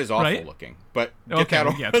is awful Right? looking. But Okay,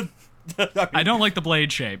 get that yeah. I don't like the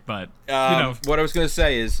blade shape, but what I was going to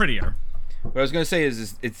say is prettier. What I was going to say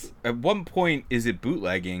is it's at one point is it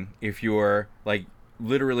bootlegging if you're like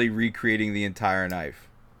literally recreating the entire knife.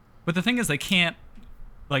 But the thing is, they can't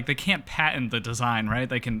patent the design, right?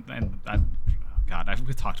 They can, and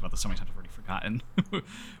we've talked about this so many times, I've already forgotten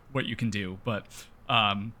what you can do. But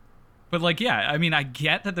yeah, I mean, I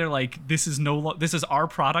get that they're like, this is our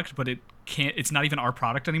product, but it's not even our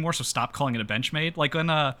product anymore. So stop calling it a Benchmade. Like when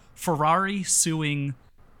Ferrari suing,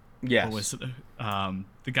 Yes. what was it,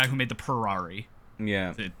 the guy who made the Ferrari,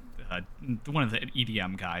 Yeah. one of the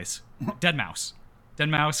EDM guys, Deadmau5.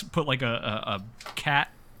 Deadmau5 put like a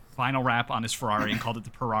cat vinyl wrap on his Ferrari and called it the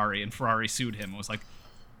Ferrari, and Ferrari sued him and was like,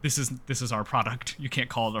 this is our product. You can't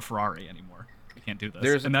call it a Ferrari anymore. You can't do this.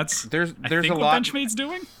 There's I think a what lot. Benchmade's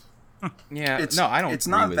doing. Yeah. No, I don't. It's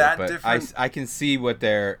agree not with that it, but different. I can see what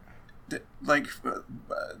they're. Like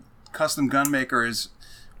custom gun makers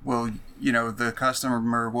will, the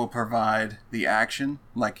customer will provide the action,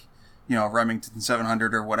 like, Remington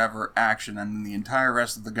 700 or whatever action, and then the entire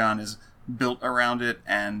rest of the gun is built around it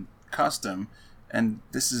and custom. And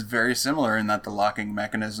this is very similar in that the locking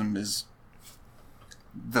mechanism is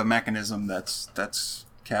the mechanism that's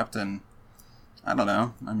kept, and I don't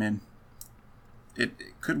know. I mean, it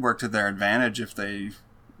could work to their advantage if they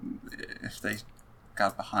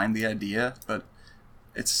got behind the idea, but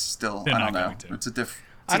it's still, They're I don't not know. going to. It's a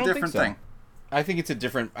different think so. thing. I think it's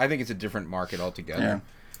a different market altogether.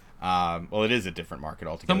 Well, it is a different market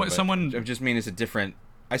altogether. Someone- I just mean it's a different.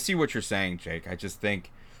 I see what you're saying, Jake. I just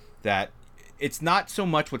think that it's not so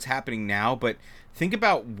much what's happening now, but think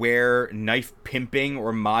about where knife pimping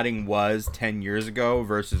or modding was 10 years ago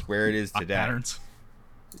versus where it is today. Patterns.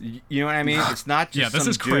 You know what I mean? It's not just this some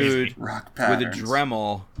is crazy. dude Rock with a patterns.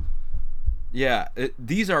 Dremel. Yeah,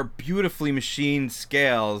 these are beautifully machined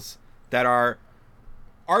scales that are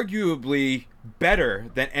arguably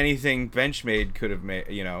better than anything Benchmade could have made,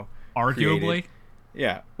 Arguably created.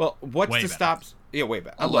 Yeah. Well, what's Way to better. stop? Yeah, way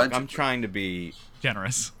better. Look, Allegedly. I'm trying to be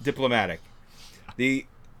generous. diplomatic.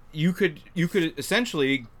 You could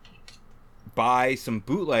essentially buy some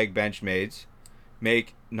bootleg Benchmades,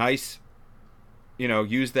 make nice,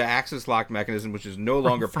 use the Axis lock mechanism, which is no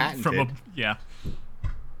longer patented,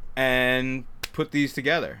 and put these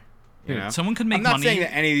together. You know? Someone could make I'm not money. saying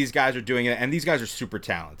that any of these guys are doing it, and these guys are super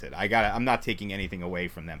talented. I'm not taking anything away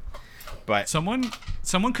from them, but Someone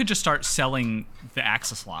could just start selling the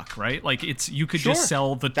Axis lock, right? Like you could Sure. just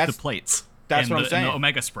sell the plates. That's and what I'm saying. And the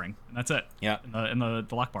Omega spring, and that's it. Yeah. And the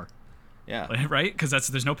lock bar, yeah, right? Because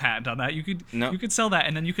there's no patent on that. You could sell that,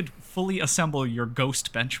 and then you could fully assemble your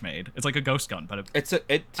Ghost Benchmade. It's like a Ghost gun, but it's I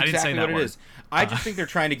didn't say exactly that what it word. is. I just think they're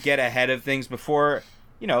trying to get ahead of things before.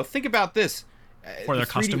 Think about this. or their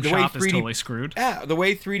The 3D custom the way shop is 3D totally screwed. Yeah, the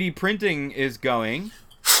way 3D printing is going,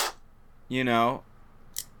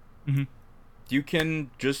 Mhm. you can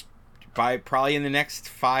just probably in the next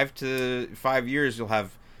 5 years you'll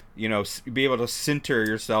have, be able to sinter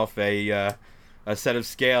yourself a set of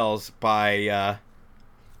scales by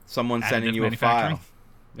someone sending Additive you a manufacturing?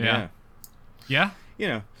 file. Yeah.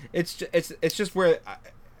 It's just where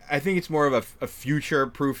I think it's more of a future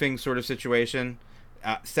proofing sort of situation,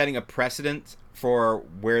 setting a precedent for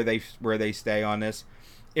where they stay on this.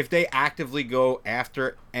 If they actively go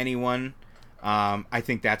after anyone, I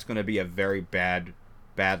think that's going to be a very bad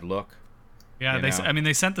look. Yeah, You know?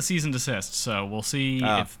 they sent the cease and desist, so we'll see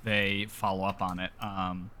if they follow up on it.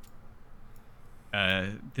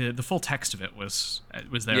 The full text of it was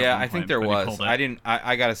there. Yeah, at one I think point, there but he was. pulled it. I didn't.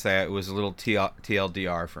 I gotta say it was a little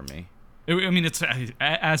TLDR for me. It's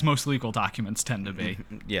as most legal documents tend to be.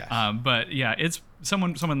 Yeah. But yeah, it's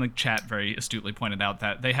someone in the chat very astutely pointed out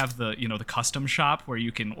that they have the the custom shop where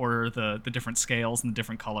you can order the different scales and the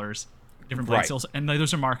different colors, different blade Right. seals, and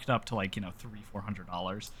those are marked up to like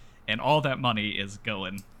 $300-400, and all that money is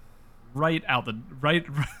going right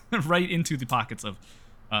into the pockets of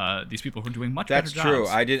these people who are doing much That's better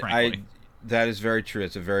jobs. true. frankly. That is very true.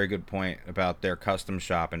 It's a very good point about their custom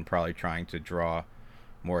shop and probably trying to draw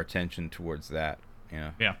more attention towards that.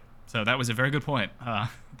 Yeah. Yeah. So that was a very good point.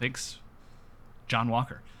 Thanks, John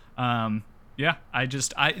Walker. Yeah,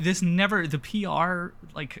 this never, the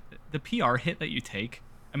PR hit that you take.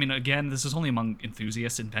 I mean, again, this is only among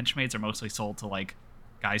enthusiasts, and Benchmades are mostly sold to like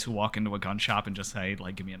guys who walk into a gun shop and just say,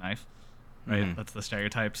 like, give me a knife. Right? Mhm. That's the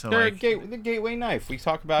stereotype. So They're like, the gateway knife. We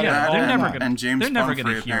talk about Yeah, it. they're all never the time. gonna- And James they're never Pumphrey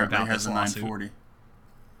gonna hear apparently about has this a lawsuit. 940.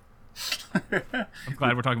 I'm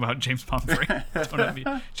glad we're talking about James Pumphrey.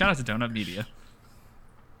 Shout out to Donut Media.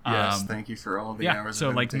 Yes, thank you for all the Yeah, hours. so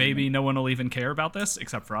of like maybe entertainment. no one will even care about this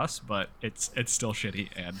except for us, but it's still shitty.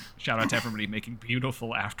 And shout out to everybody making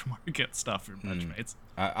beautiful aftermarket stuff from Benchmates.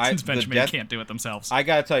 Since Benchmade can't do it themselves. I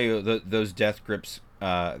gotta tell you, those death grips.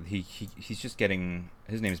 He's just getting.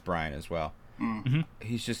 His name's Brian as well. Mm-hmm.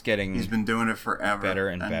 He's just getting. He's been doing it forever. better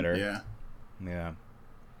and better. Yeah. Yeah.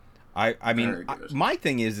 I mean, Very good. my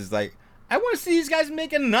thing is like, I want to see these guys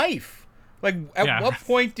make a knife. Like, at Yeah. what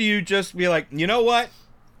point do you just be like, you know what?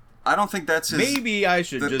 I don't think that's his. Maybe I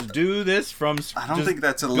should just do this from. I don't just think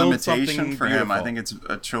that's a build limitation something for him. I beautiful. think it's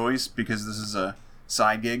a choice because this is a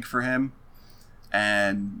side gig for him,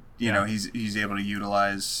 and you know he's able to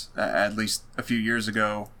utilize. At least a few years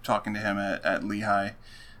ago, talking to him at Lehigh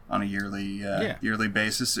on a yearly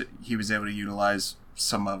basis, he was able to utilize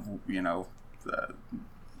some of the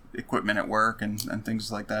equipment at work and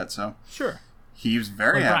things like that. So Sure. he was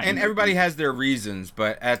very Like happy. Brian. And everybody has their reasons,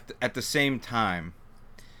 but at the same time,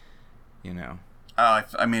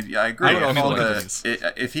 I mean, I agree. I would also All look at the- these.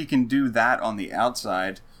 if he can do that on the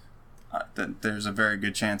outside, then there's a very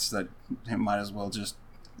good chance that he might as well just,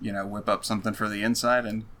 whip up something for the inside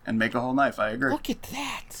and make a whole knife. I agree. Look at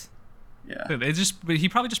that. Yeah. But he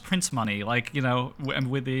probably just prints money, like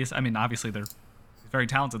and with these. I mean, obviously they're very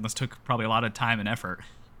talented. This took probably a lot of time and effort.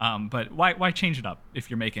 But why change it up if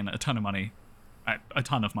you're making a ton of money? A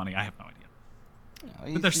ton of money. I have no idea.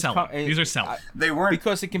 But they're selling. These are selling. They weren't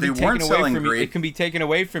Because it can be they taken weren't away selling from you. great. It can be taken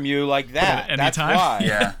away from you like that. At any That's time? why.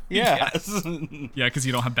 Yeah. Yes. Yeah, because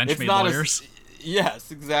you don't have It's Benchmade not lawyers.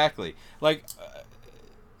 Yes, exactly. Like,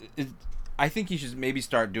 I think you should maybe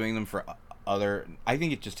start doing them for other. I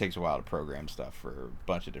think it just takes a while to program stuff for a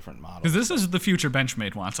bunch of different models. Because this is the future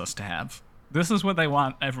Benchmade wants us to have. This is what they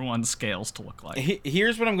want everyone's scales to look like.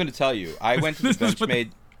 Here's what I'm going to tell you. I went to the This is what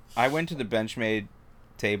Benchmade. I went to the Benchmade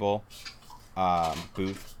table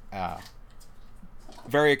booth.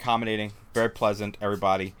 Very accommodating, very pleasant.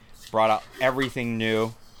 Everybody brought out everything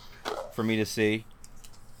new for me to see.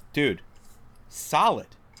 Dude, solid.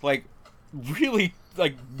 Like, really,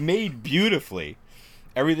 like, made beautifully.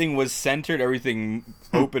 Everything was centered. Everything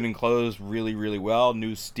open and closed really, really well.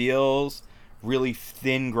 New steels, really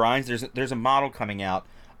thin grinds. There's a model coming out.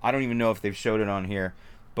 I don't even know if they've showed it on here,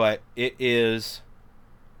 but it is,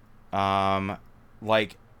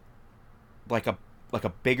 like a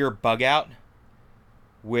bigger bug out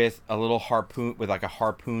with a little harpoon, with like a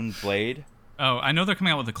harpoon blade. Oh, I know they're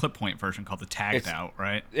coming out with a clip point version called the Tagged It's- Out,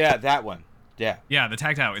 right? Yeah, that one. Yeah. Yeah, the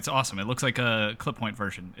Tagged Out. It's awesome. It looks like a clip point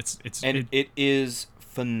version. And it is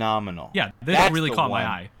phenomenal. Yeah, this That's really the caught my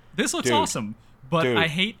one. eye. This looks Dude. awesome, but Dude. I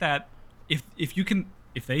hate that if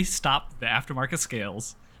they stop the aftermarket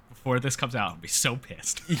scales before this comes out, I'll be so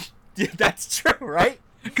pissed Yeah, that's true, right?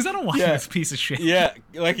 because I don't want Yeah. this piece of shit. Yeah,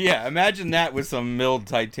 imagine that with some milled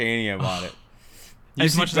titanium on it.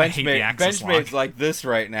 As see much as I hate the Axis Benchmade's lock. like this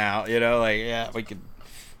right now,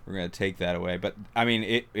 we're gonna take that away. But I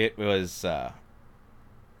mean, it was, It's a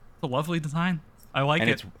lovely design. I like and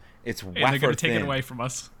it. it's And they're going wafer to take it thin. away from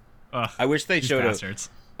us. Ugh, I wish they these showed bastards.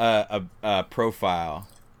 a profile.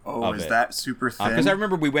 Oh, of is it. that super thin? Because I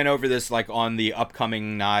remember we went over this like on the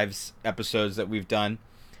upcoming Knives episodes that we've done.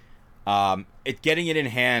 Getting it in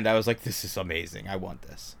hand, I was like, "This is amazing! I want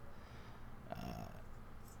this."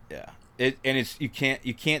 Yeah, you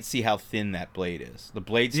can't see how thin that blade is. The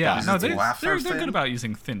blade Yeah, stock. no, Is it wafer they're thin? good about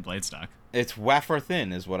using thin blade stock. It's wafer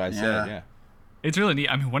thin, is what I said. Yeah. Yeah. It's really neat.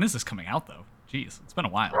 I mean, when is this coming out though? Jeez, it's been a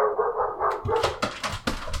while.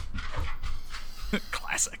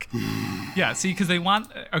 Classic. Yeah, see, because they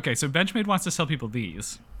want. Okay, so Benchmade wants to sell people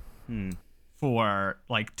these for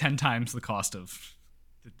like 10 times the cost of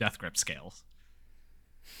the Death Grip scales.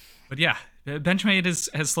 But yeah, Benchmade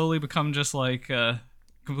has slowly become just like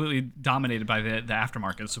completely dominated by the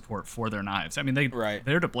aftermarket support for their knives. I mean,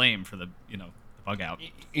 they're to blame for the bug out.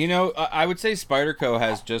 I would say Spyderco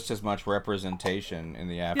has just as much representation in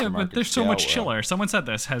the aftermarket. Yeah, but they're so scale much world. chiller. Someone said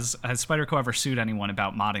this. Has Spyderco ever sued anyone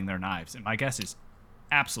about modding their knives? And my guess is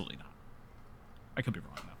absolutely not. I could be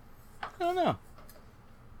wrong, though. I don't know.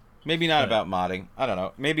 Maybe not about modding. I don't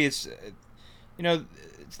know. Maybe it's,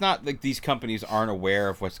 it's not like these companies aren't aware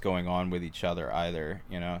of what's going on with each other either,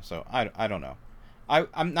 you know. So I don't know.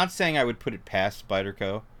 I'm not saying I would put it past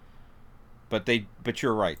Spyderco, but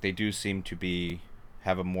you're right. They do seem to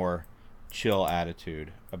have a more chill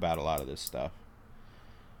attitude about a lot of this stuff.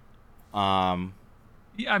 Yeah,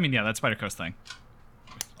 I mean, yeah, that's Spyderco's thing.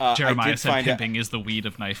 I Jeremiah did said find pimping is the weed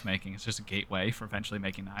of knife making. It's just a gateway for eventually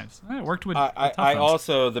making knives. It worked with I Tough Ones.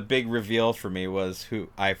 also, the big reveal for me was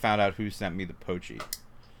I found out who sent me the pochi.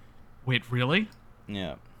 Wait, really?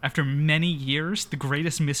 Yeah. After many years, the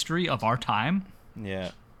greatest mystery of our time? Yeah.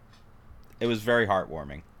 It was very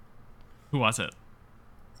heartwarming. Who was it?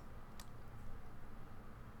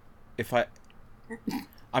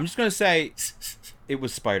 I'm just gonna say it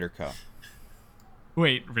was Spyderco.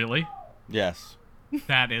 Wait, really? Yes.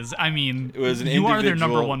 That is, I mean, It was an you are their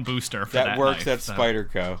individual number one booster for that works knife, at so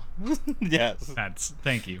Spyderco. Yes.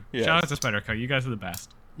 Thank you. Yes. Shout out to Spyderco. You guys are the best.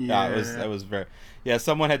 Yeah. That was very. Yeah,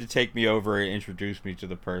 someone had to take me over and introduce me to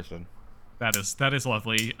the person. That is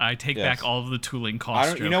lovely. I take Yes. back all of the tooling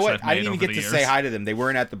cost You know jokes what? I've I made didn't even over get the to years. say hi to them. They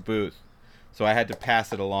weren't at the booth, so I had to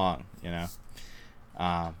pass it along. You know.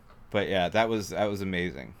 But yeah, that was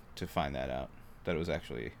amazing to find that out. That it was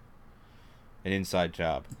actually an inside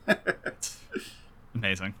job.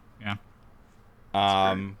 Amazing. Yeah.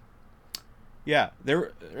 Yeah,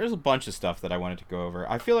 there's a bunch of stuff that I wanted to go over.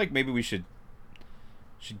 I feel like maybe we should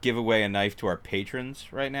give away a knife to our patrons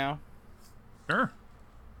right now. Sure.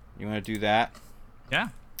 You want to do that? Yeah.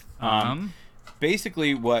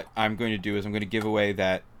 Basically, what I'm going to do is I'm going to give away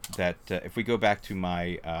that if we go back to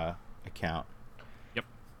my account. Yep.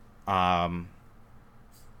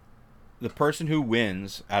 The person who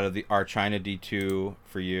wins out of our China D2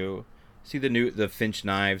 for you. See the Finch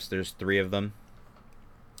knives? There's 3 of them.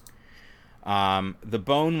 The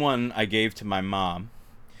bone one I gave to my mom,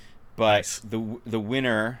 but Nice. the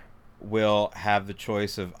winner will have the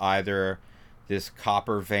choice of either this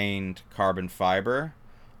copper veined carbon fiber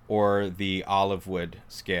or the olive wood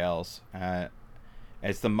scales.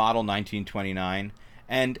 It's the model 1929,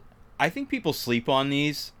 and I think people sleep on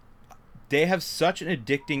these. They have such an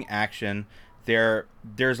addicting action.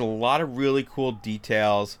 There's a lot of really cool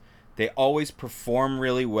details. They always perform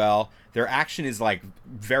really well. Their action is like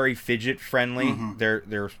very fidget friendly.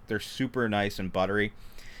 Mm-hmm. They're super nice and buttery.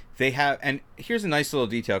 They have, and here's a nice little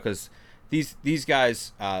detail, because these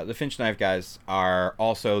guys, the Finch knife guys, are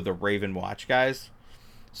also the Raven watch guys,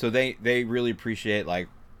 so they really appreciate like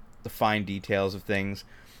the fine details of things.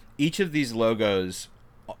 Each of these logos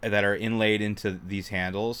that are inlaid into these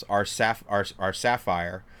handles are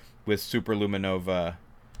sapphire with superluminova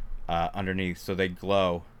underneath, so they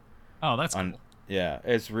glow. Oh, that's cool. Yeah,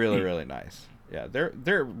 it's really nice. Yeah,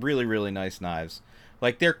 they're really, really nice knives.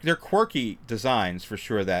 Like they're quirky designs for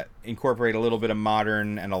sure that incorporate a little bit of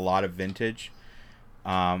modern and a lot of vintage.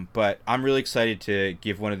 But I'm really excited to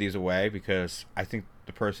give one of these away because I think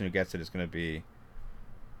the person who gets it is going to be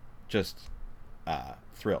just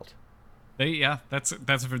thrilled. That's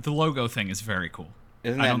the logo thing is very cool.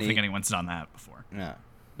 Isn't I that don't neat? think anyone's done that before. No.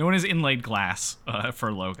 No one has inlaid glass for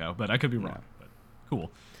a logo, but I could be wrong. But cool.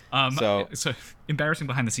 So embarrassing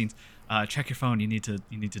behind the scenes. Check your phone. You need to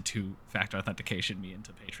 2-factor authentication me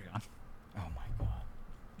into Patreon. Oh my god.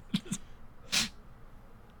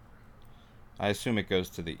 I assume it goes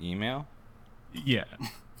to the email. Yeah.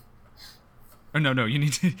 Or no, you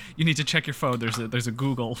need to check your phone. There's a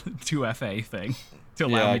Google 2FA thing to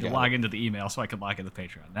allow Yeah, me I to got log it. into the email so I can log into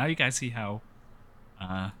Patreon. Now you guys see how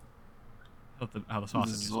the The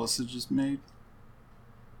sausage is. sausage is made.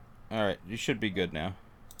 All right, you should be good now.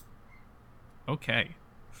 Okay.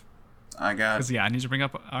 I got Because I need to bring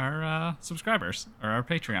up our subscribers or our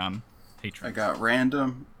Patreon I patrons. got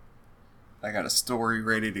random. I got a story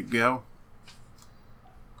ready to go.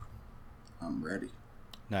 I'm ready.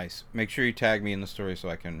 Nice. Make sure you tag me in the story so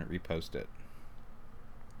I can repost it.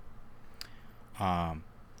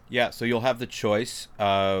 Yeah, so you'll have the choice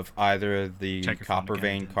of either the Check your phone copper again,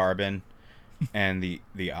 vein Dan. carbon and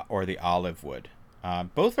the olive wood.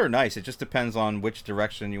 Both are nice. It just depends on which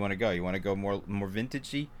direction you want to go. You want to go more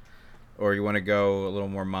vintagey, or you want to go a little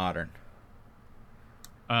more modern.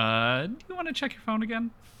 Do you want to check your phone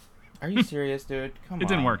again? Are you serious, dude? Come on. It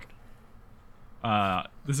didn't work.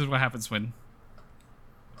 This is what happens when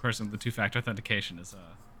the 2-factor authentication is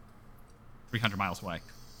 300 miles away.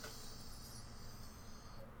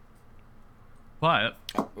 But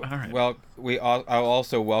all right. Well, I'll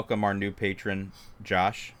also welcome our new patron,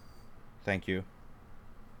 Josh. Thank you.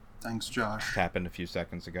 Thanks, Josh. Happened a few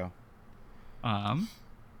seconds ago. Let's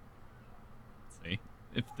see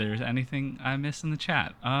if there's anything I missed in the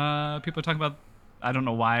chat. People are talking about I don't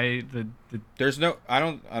know why the There's no. I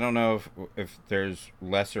don't know if there's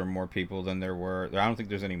less or more people than there were. I don't think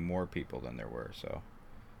there's any more people than there were. So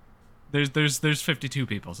there's 52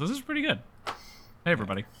 people. So this is pretty good. Hey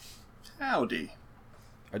everybody. Howdy.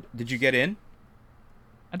 did you get in?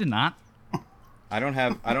 I did not. I don't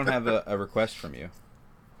have a request from you.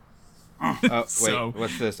 Oh wait, So-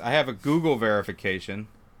 what's this? I have a Google verification.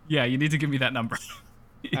 Yeah, you need to give me that number.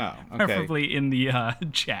 Oh, okay. Preferably in the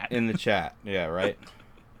chat. In the chat. Yeah, right.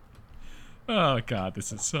 Oh god,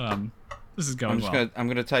 this is going well. I'm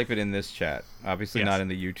gonna type it in this chat. Obviously Yes. not in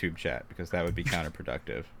the YouTube chat because that would be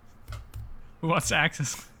counterproductive. Who wants to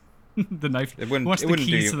access the knife? It wouldn't- Who wants it the wouldn't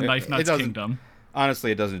do keys you- to the it- Knife it Nuts doesn't- Kingdom?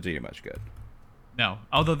 Honestly, it doesn't do you much good. No.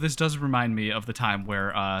 Although this does remind me of the time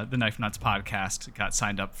where the Knife Nuts podcast got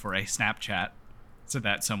signed up for a Snapchat so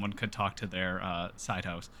that someone could talk to their side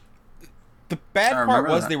host. The bad I part remember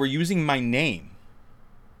was that. they were using my name.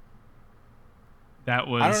 That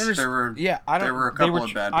was I don't understand. There were- Yeah, I don't. there were a they couple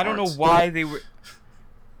of bad I don't know parts. why they were.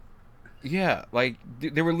 Yeah, like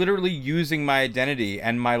they were literally using my identity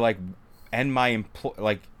and my like. It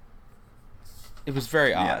was very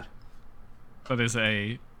Yeah. odd. that is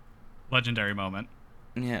a legendary moment.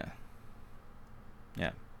 Yeah.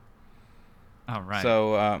 Yeah. All right.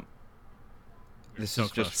 So this so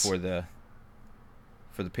is just close.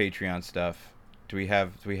 for the Patreon stuff. Do we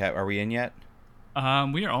have? Are we in yet?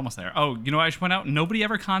 We are almost there. Oh, you know what I should point out? Nobody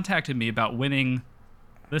ever contacted me about winning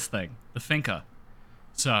this thing, the Finca.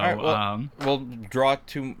 So, All right, we'll draw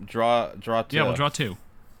two. Draw two. yeah, we'll draw two.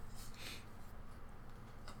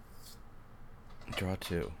 Draw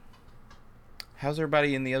two. How's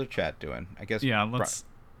everybody in the other chat doing? I guess. Yeah, let's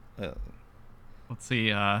Uh, see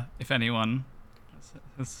if anyone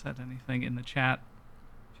has said anything in the chat.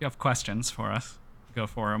 If you have questions for us, go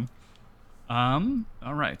for them.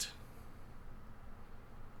 All right.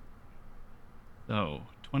 So,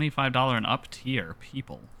 $25 and up tier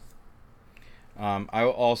people. I will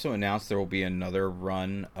also announce there will be another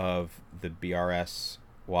run of the BRS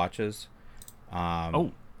watches.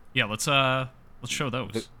 Oh, yeah. Let's show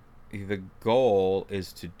those. The goal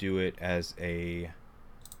is to do it as a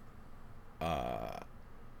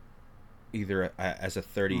either as a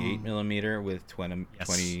 38 millimeter with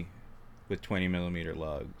 20 millimeter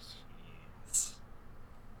lugs.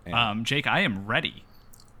 And Jake, I am ready.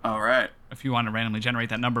 All right. If you want to randomly generate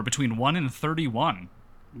that number between 1 and 31.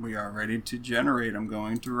 We are ready to generate. I'm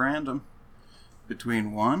going to random.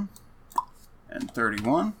 Between 1 and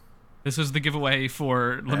 31. This is the giveaway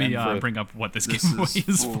for. Let me And for- bring up what this This giveaway is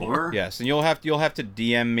is for. for... yes, and you'll have to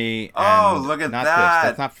DM me. Oh, and look at not that.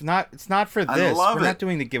 This. That's not it's not for I this. love We're it. not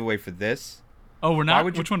doing the giveaway for this. Oh, we're not.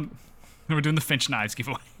 would you- Which one? We're doing the Finch Knives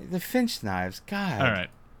giveaway. The Finch knives. God.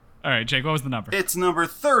 All right, Jake. What was the number? It's number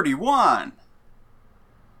 31.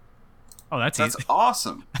 Oh, that's That's easy.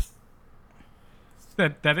 awesome.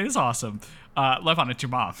 That is awesome. Levon, it's your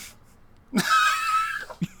mom.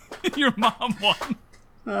 Your mom won.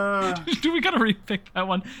 Do we gotta repick that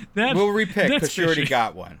one? We'll repick that's because she already fishy.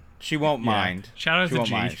 got one. She won't mind. Shout out she to won't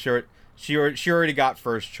G. mind. She already got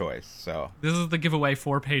first choice. So This is the giveaway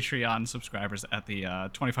for Patreon subscribers at the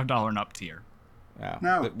 $25 and up tier. yeah.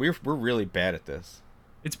 No. But we're really bad at this.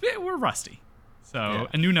 We're rusty. So Yeah.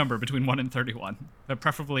 a new number between 1 and 31. That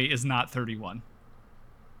preferably is not 31.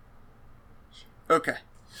 Okay.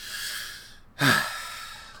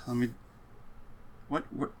 Let me... What?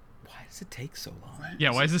 Why does it take so long?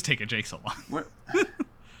 Yeah, why does this take Jake so long? What?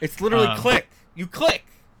 It's literally click. You click.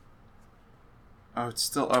 Oh, it's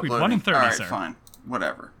still Between uploading. 1 and 30, All right, sir. fine.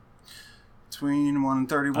 Whatever. Between 1 and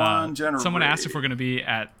 31, generate. Someone asked if we're going to be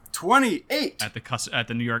at 28. at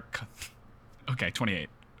the New York. Okay, 28.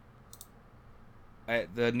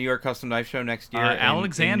 At the New York Custom Knife Show next year.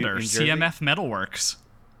 Alexander, in Jersey. CMF Metalworks.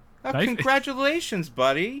 Oh, Knife- congratulations,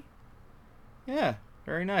 buddy. Yeah,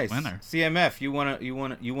 very nice. Winner. CMF, you won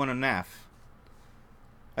a NAF.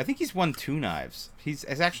 I think he's won 2 knives. He's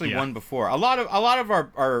actually Yeah. won before. A lot of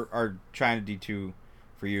our China D2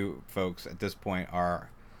 for you folks at this point are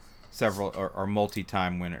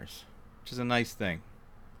multi-time winners, which is a nice thing.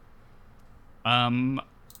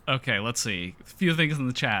 Okay, let's see. A few things in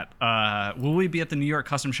the chat. Will we be at the New York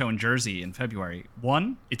Custom Show in Jersey in February?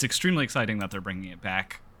 One, it's extremely exciting that they're bringing it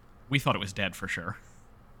back. We thought it was dead for sure.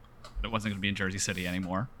 But it wasn't going to be in Jersey City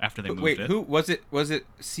anymore after they moved Wait, it. who was it? Was it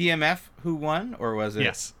CMF who won, or was it?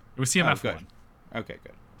 Yes, it was CMF Oh, good. one. Okay,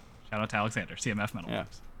 good. Shout out to Alexander, CMF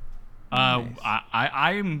Metalworks. Yeah.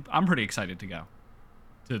 Nice. I'm pretty excited to go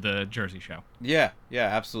to the Jersey show. Yeah,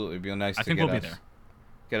 absolutely. It'd be nice I to think get we'll us be there.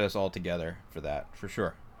 get us all together for that, for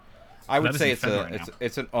sure. I would That is say in February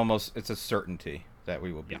it's a certainty that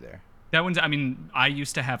we will be Yeah. there. That one's. I mean, I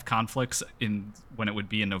used to have conflicts in when it would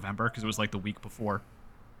be in November because it was like the week before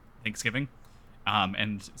Thanksgiving,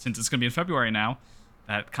 and since it's gonna be in February now,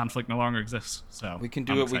 that conflict no longer exists. So We can I'm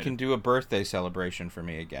do it. We excited. can do a birthday celebration for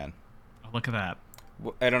me again. Oh, look at that.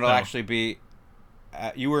 And it'll Oh. actually be.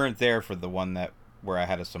 You weren't there for the one where I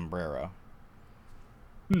had a sombrero.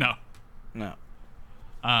 No. No.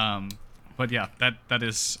 But yeah, that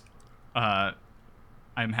is.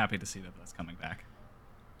 I'm happy to see that that's coming back.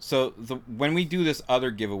 So when we do this other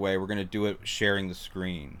giveaway, we're gonna do it sharing the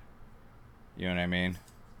screen. You know what I mean?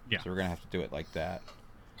 Yeah. So we're gonna have to do it like that.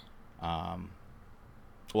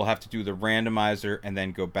 We'll have to do the randomizer and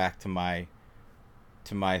then go back to my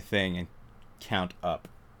thing and count up.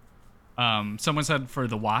 Someone said for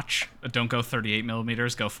the watch, don't go 38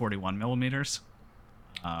 millimeters, go 41 millimeters.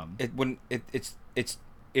 It wouldn't.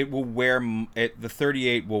 It will wear. The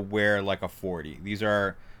 38 will wear like a 40. These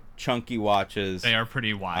are chunky watches. They are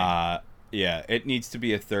pretty wide. Yeah, it needs to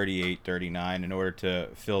be a 38, 39 in order to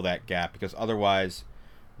fill that gap, because otherwise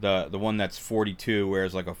the one that's 42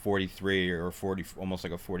 wears like a 43 or 40, almost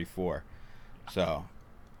like a 44. So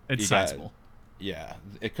It's you got- sizable. yeah,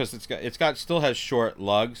 because it's got still has short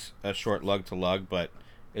lugs, a short lug to lug, but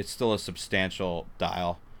it's still a substantial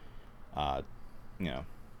dial. You know,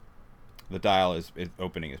 the dial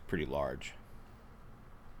opening is pretty large.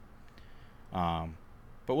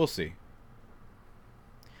 But we'll see.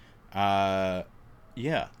 Yeah,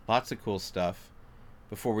 lots of cool stuff.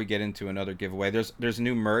 Before we get into another giveaway, there's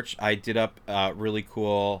new merch. I did up really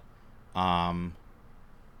cool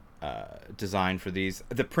design for these.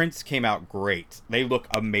 The prints came out great. They look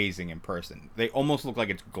amazing in person. They almost look like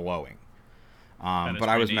it's glowing. That is But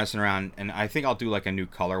I was pretty neat. messing around, and I think I'll do like a new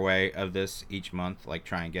colorway of this each month. Like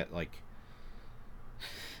try and get like,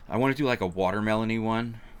 I want to do like a watermelon-y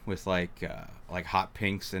one with like hot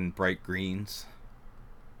pinks and bright greens.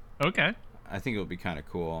 Okay. I think it would be kind of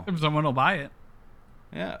cool. Someone will buy it.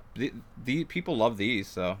 Yeah, the people love these,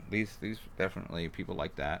 so these definitely people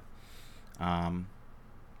like that. I'll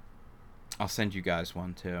send you guys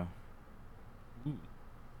one too. Ooh,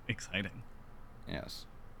 exciting. Yes,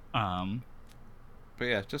 Um. but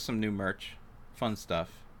yeah, just some new merch, fun stuff.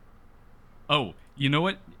 Oh, you know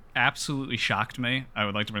what absolutely shocked me? I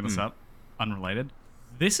would like to bring this up. Unrelated.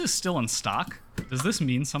 This is still in stock. Does this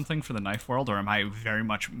mean something for the knife world, or am I very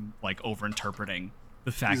much like overinterpreting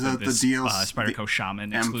the fact Is that that the this DLC Spyderco Shaman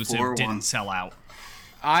M4 exclusive one? didn't sell out?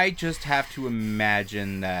 I just have to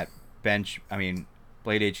imagine that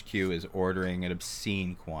Blade HQ is ordering an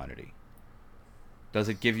obscene quantity. Does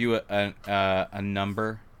it give you a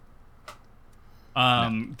number?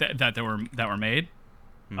 That were made.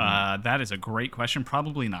 Mm-hmm. That is a great question.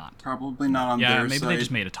 Probably not. Probably not on Yeah, their maybe site. they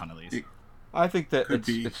just made a ton of these. It- I think that Could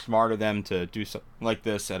be. it's smart of them to do something like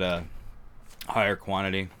this at a higher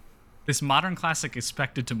quantity. This modern classic is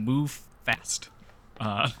expected to move fast.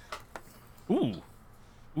 Ooh,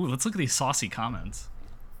 let's look at these saucy comments.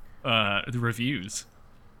 The reviews.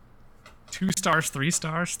 2 stars, 3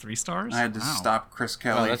 stars, 3 stars. I had to Wow. stop Chris Oh,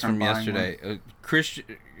 Kelly that's from from buying yesterday.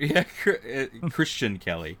 Christian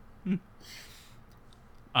Kelly.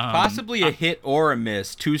 Possibly a hit or a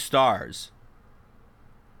miss. 2 stars.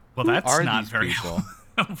 Well, Who that's are not these very people?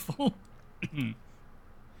 helpful.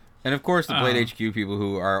 And of course, the Blade HQ people,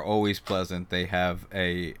 who are always pleasant, they have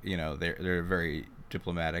they're very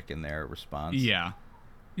diplomatic in their response. Yeah,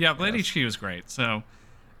 Blade HQ is great, so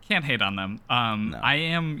can't hate on them. No. I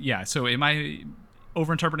am. Yeah. So am I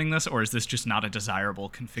overinterpreting this, or is this just not a desirable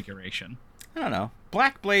configuration? I don't know.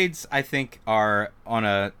 Black Blades, I think, are on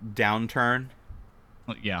a downturn.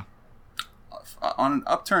 Well, yeah. on an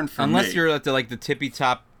upturn for Unless me. you're at the tippy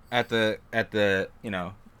top at the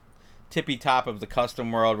tippy top of the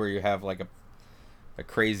custom world, where you have like a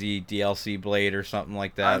crazy DLC blade or something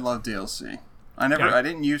like I that. love DLC. I Yeah.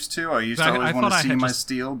 didn't used to. I used I to always want thought to I see had my just-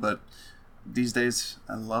 steel, but these days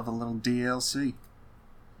I love a little DLC.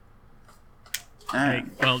 Hey,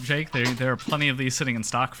 And well, Jake, there are plenty of these sitting in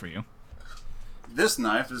stock for you. this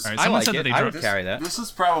knife is. All right, I someone like said it. that they I dropped would carry that. This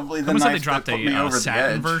is probably the Someone said they knife dropped that put a, me over the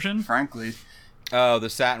satin edge, version? frankly. Oh, the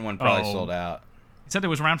satin one probably Oh. sold out. He said it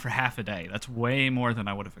was around for half a day. That's way more than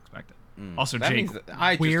I would have expected. Also, That Jake, means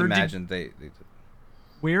I just where did- imagined they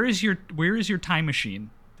where is your time machine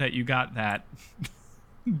that you got that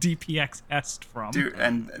DPX est from? Dude,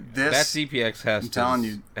 and that this, CPX has I'm telling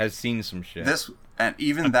you, has seen some shit. this, and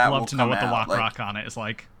even I'd that will love to know come what the out. lock Like, rock on it is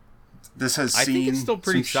like. this has I seen think it's still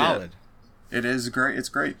pretty some shit. solid. It is great. It's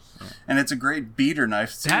great, and it's a great beater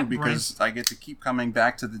knife too That because I get to keep coming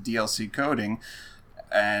back to the DLC coding,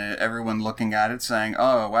 and everyone looking at it saying,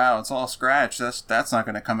 "Oh wow, it's all scratched. That's not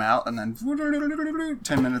going to come out." And then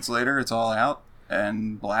 10 minutes later, it's all out,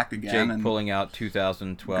 and black again. Jake and pulling out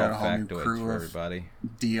 2012 got a whole new factoids crew for of everybody.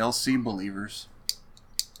 DLC believers.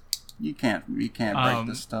 You can't break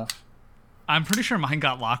this stuff. I'm pretty sure mine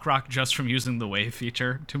got lockrock just from using the wave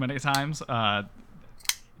feature too many times.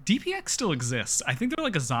 DPX still exists. I think they're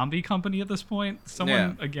like a zombie company at this point.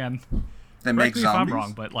 Someone again, They make correct me if I'm zombies.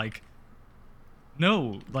 wrong, but like,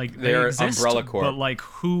 no, like They're they exist, Umbrella Corp. but like,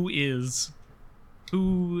 who is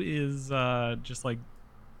just like,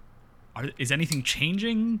 is anything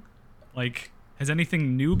changing? Like, has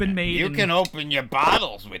anything new been made? You can open your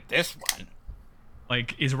bottles with this one.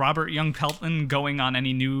 Like, is Robert Young Pelton going on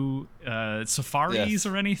any new safaris Yes.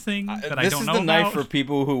 or anything that I This don't is know the knife about? for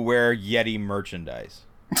people who wear Yeti merchandise.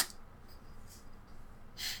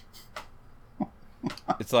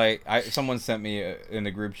 It's like someone sent me in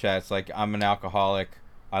the group chat. It's like, I'm an alcoholic.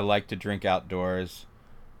 I like to drink outdoors,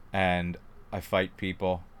 and I fight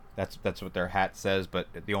people. That's what their hat says, but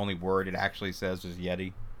the only word it actually says is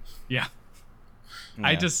Yeti. Yeah. Yeah.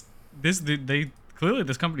 I just they clearly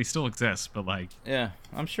this company still exists, but like, Yeah,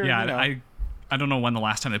 I'm sure. yeah, you know. I don't know when the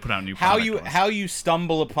last time they put out a new how product was. how you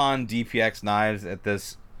stumble upon DPX knives at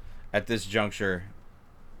this juncture.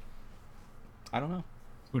 I don't know.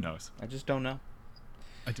 Who knows? I just don't know.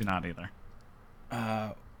 I do not either.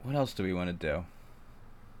 What else do we want to do?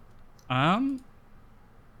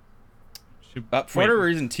 For whatever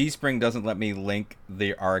reason, Teespring doesn't let me link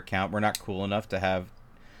our account. We're not cool enough to have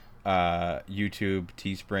YouTube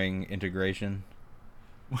Teespring integration.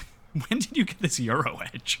 When did you get this Euro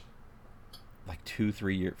Edge? Like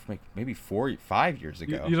 2-3 years, maybe 4-5 years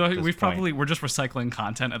ago. You know, at this point. we're just recycling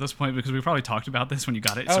content at this point because we probably talked about this when you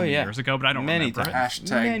got it Oh, some yeah. years ago, but I don't Many remember times. it.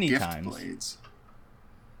 Hashtag Many gift times. blades.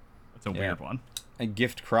 It's a weird one. And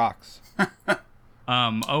gift Crocs.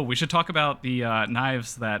 We should talk about the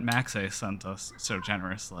knives that Maxay sent us so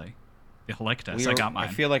generously. The Helictus. I got mine.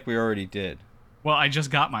 I feel like we already did. Well, I just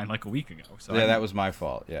got mine like a week ago. So Yeah, that was my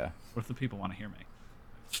fault. Yeah. What if the people want to hear me?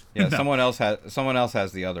 Yeah, No. someone else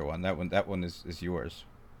has the other one. That one is yours.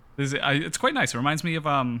 It's quite nice. It reminds me of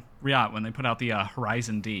Riot when they put out the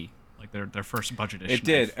Horizon D, like their first budget issue. It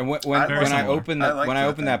did. knife. And when Very I similar. opened I like when I that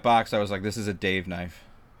opened thing. that box, I was like, this is a Dave knife.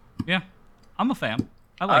 Yeah, I'm a fan.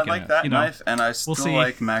 I I like like it. that you know, knife, and I still see.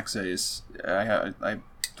 like Maxay's. I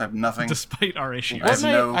have nothing. despite our issues. I have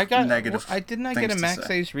no negative didn't I get a things to say. Max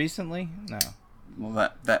Ace recently? No. Well,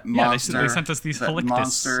 that Yeah, monster. they sent us these that Helictus.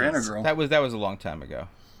 monster integral. That was a long time ago.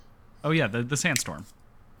 Oh yeah, the Sandstorm.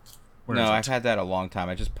 Where No, is I've it? had that a long time.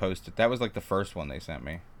 I just posted. That was like the first one they sent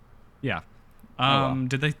me. Yeah. well.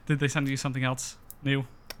 Did they send you something else new?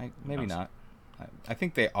 Maybe knows? not. I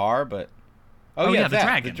think they are, but Oh, yeah, the that,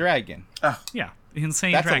 dragon. The dragon. Yeah, the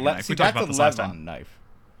insane That's dragon a knife. We talked that's about a this last Levon time. knife.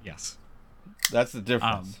 Yes. That's the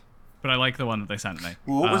difference. But I like the one that they sent me.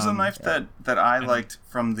 Well, what was the knife yeah. that I liked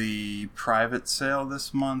from the private sale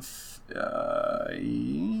this month? Yeah,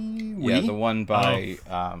 the one by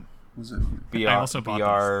Was it? BR. I also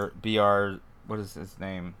bought BR. What is his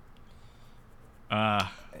name? Uh,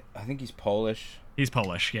 I think he's Polish. he's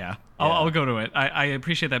Polish. Yeah. Yeah. I'll go to it. I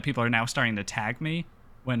appreciate that people are now starting to tag me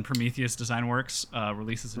when Prometheus Design Works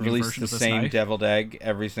releases a new Released version the of this same knife, deviled egg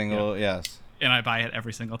every single. Yes. and I buy it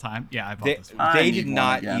every single time. Yeah, I bought They, this one. I they need did one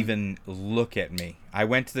not again. even look at me. I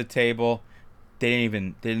went to the table. They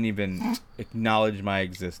didn't even acknowledge my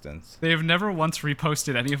existence. They've never once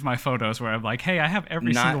reposted any of my photos where I'm like, hey, I have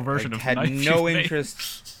every single version of the had knife no you've made.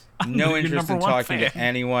 interest. I'm No your interest in number one talking to fan.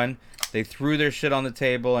 anyone. They threw their shit on the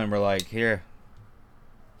table and were like, "Here,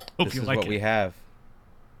 Hope this you is like what it. we have."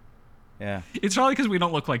 Yeah. It's probably because we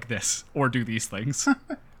don't look like this or do these things. Our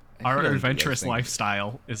don't do those adventurous things.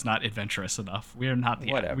 lifestyle is not adventurous enough. We are not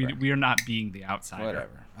the Whatever. we are not being the outsider.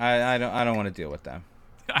 Whatever. I don't want to deal with them.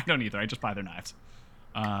 I don't either. I just buy their knives.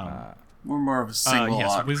 We're more of a single Yes,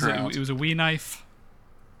 lot it was crowd. it was a Wii knife.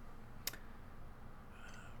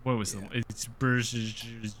 What was the?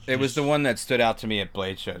 It was the one that stood out to me at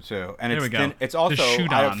Blade Show too, and There it's we go. thin, it's The also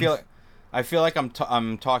Shudan. I feel like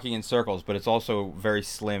I'm talking in circles, but it's also very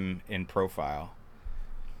slim in profile.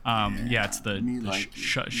 Yeah, it's the me like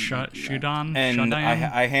Shudan. And Shudan?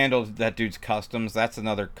 I handled that dude's customs. That's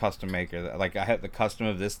another custom maker. Like I have the custom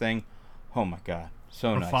of this thing. Oh my god,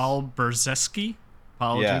 so nice. Rafal Berzeski.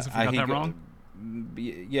 Apologies if I got that wrong.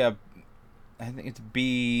 Yeah, I think it's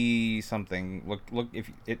B something. Look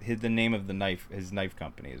if the name of the knife, his knife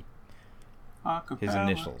company is his Acapella.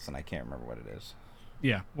 initials, and I can't remember what it is.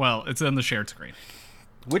 Yeah, well, it's on the shared screen.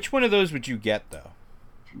 Which one of those would you get though?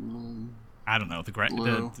 I don't know the gray,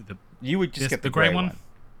 Blue. the You would just This- get the the gray gray one? one.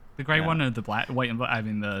 the gray Yeah. one or the black, white and black. I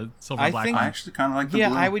mean the silver I and black think- I one. actually kind of like the Yeah,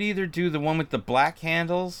 blue. I would either do the one with the black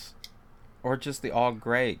handles, or just the all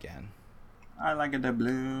gray again. I like it the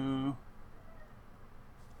blue.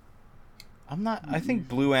 I'm not. I think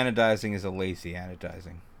blue anodizing is a lazy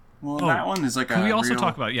anodizing. Well, that one is like Can a we also real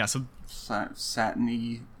talk about so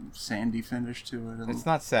satiny, sandy finish to it. It's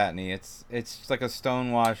not satiny. It's like a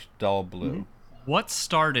stonewashed dull blue. what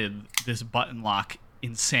started this button lock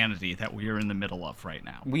insanity that we are in the middle of right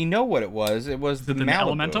now? We know what it was. It was the The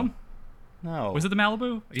Malibu. Elementum? No. Was it the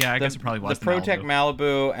Malibu? Yeah, I guess it probably was the Protect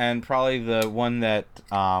Malibu, and probably the one that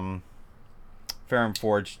Ferrum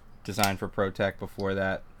Forge designed for Protect before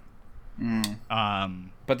that.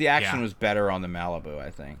 But the action was better on the Malibu, I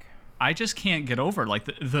think. I just can't get over like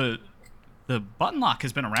the button lock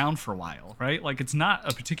has been around for a while, right? Like it's not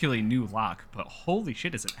a particularly new lock, but holy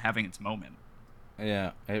shit, is it having its moment?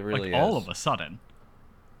 Yeah, it really like is. all of a sudden.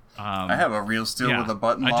 I have a real steel with a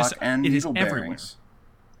button lock and needle bearings.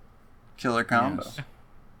 Killer combo. Yes.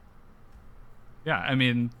 Yeah, I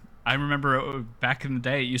mean, I remember back in the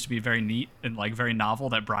day, it used to be very neat and like very novel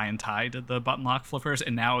that Brian Ty did the button lock flippers,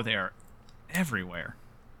 and now they're everywhere.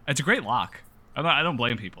 It's a great lock. I don't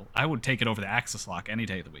blame people. I would take it over the Axis lock any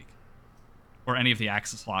day of the week, or any of the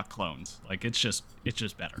Axis lock clones. Like it's just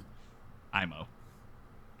better. IMO.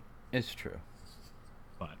 It's true.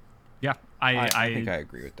 But yeah, I think I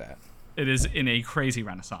agree with that. It is in a crazy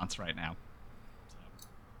renaissance right now.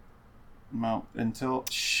 Well, until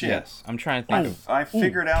shit. Yes, I'm trying to think. I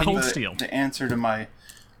figured out Steel. the answer to my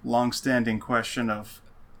long-standing question of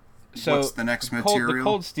what's the next material. The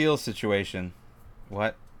cold steel situation.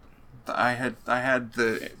 What? I had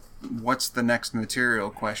the what's the next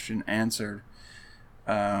material question answered.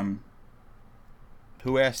 Who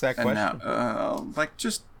asked that question? Now, like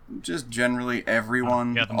just generally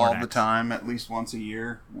everyone all the time, at least once a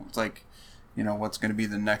year. It's like, what's going to be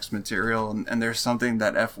the next material, and there's something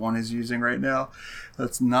that F1 is using right now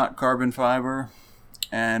that's not carbon fiber,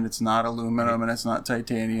 and it's not aluminum, and it's not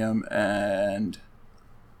titanium, and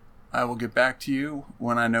I will get back to you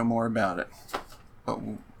when I know more about it. But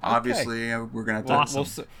obviously, we're going to have to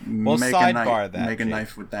we'll sidebar that. Make a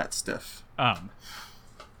knife with that stuff.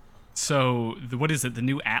 So what is it? The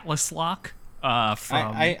new Atlas lock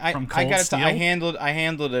from Cold Steel? I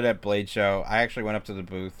handled it at Blade Show. I actually went up to the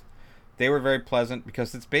booth. They were very pleasant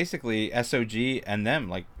because it's basically SOG and them.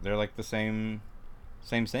 Like they're like the same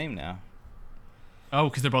now. Oh,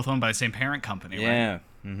 because they're both owned by the same parent company, right? Yeah.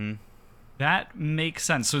 Mm-hmm. That makes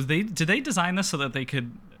sense. So did they design this so that they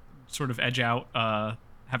could sort of edge out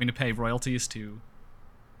having to pay royalties to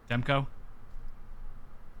Demco?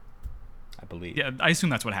 I believe. Yeah, I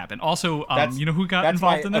assume that's what happened. Also, you know who got that's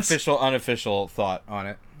involved my in this? Official, unofficial thought on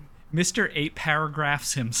it. Mr. 8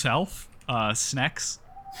 Paragraphs himself, Snex,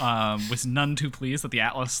 was none too pleased that the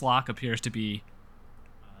Atlas lock appears to be,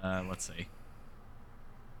 let's see.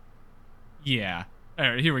 Yeah.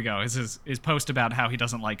 Here we go. His post about how he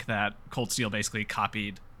doesn't like that Cold Steel basically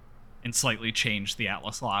copied and slightly changed the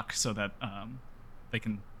Atlas lock so that they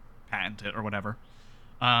can patent it or whatever.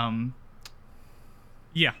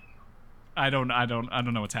 Yeah. I don't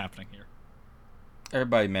know what's happening here.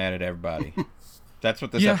 Everybody mad at everybody. That's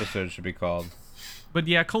what this episode should be called. But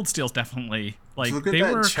yeah, Cold Steel's definitely like Look at they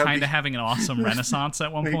that were chubby- kind of having an awesome renaissance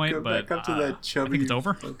at one point, Go but back up to that chubby I think it's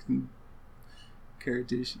over. fucking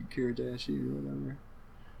Kiradashi or whatever.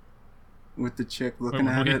 With the chick looking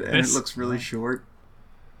at it, and it looks really short.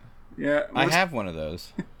 Yeah, I have one of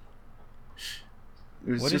those.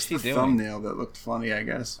 It was What just is he the doing? thumbnail that looked funny, I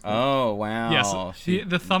guess. Oh wow! Yes,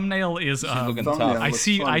 the thumbnail is. She's looking thumbnail tough. I looks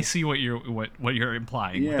see. funny. I see what you're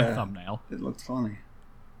implying with the thumbnail. It looked funny.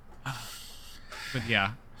 But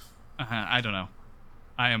yeah, I don't know.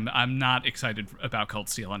 I'm not excited about Cold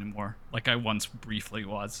Steel anymore, like I once briefly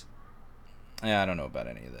was. Yeah, I don't know about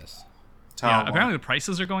any of this. Yeah, apparently the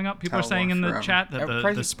prices are going up. People are saying in the chat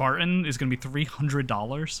that the Spartan is going to be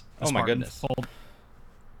 $300. Oh my goodness!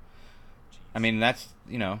 I mean, that's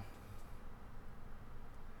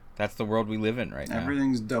that's the world we live in right now.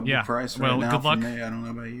 Everything's double price right now for me. I don't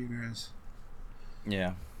know about you guys.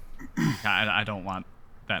 Yeah. I don't want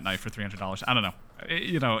that knife for $300. I don't know.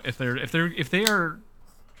 If they are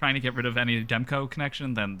trying to get rid of any Demco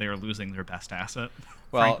connection, then they are losing their best asset.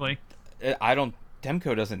 Well, frankly,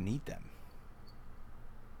 Demco doesn't need them.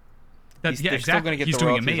 They're exactly. Still going to get He's the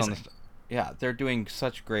doing royalties amazing. Yeah, they're doing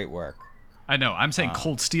such great work. I know. I'm saying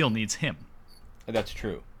Cold Steel needs him. That's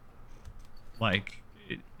true. Like,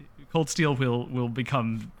 Cold Steel will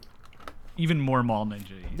become even more Mall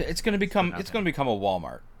Ninja. It's going to become a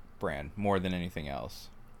Walmart brand more than anything else.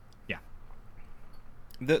 Yeah.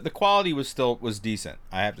 The quality was decent,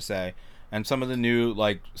 I have to say, and some of the new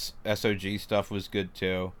like SOG stuff was good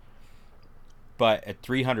too. But at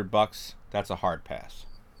 $300, that's a hard pass.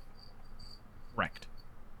 Correct.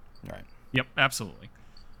 Right. Yep, absolutely.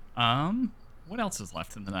 What else is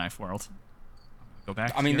left in the knife world? go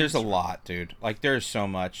back. I mean, there's a tiers? lot, dude. Like, there's so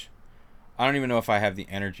much. I don't even know if I have the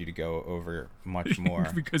energy to go over much more.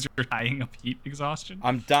 Because you're dying of heat exhaustion.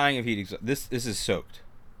 I'm dying of heat exhaustion. This is soaked.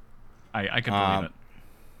 I could believe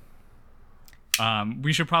it.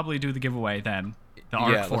 We should probably do the giveaway then. The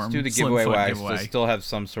ARC form, let's do the Slimfoot giveaway. I still have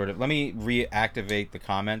some sort of... Let me reactivate the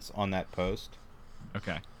comments on that post.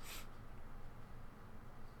 Okay.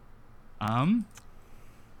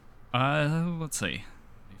 Let's see.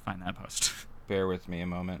 Let me find that post. Bear with me a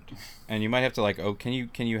moment. And you might have to like, oh, can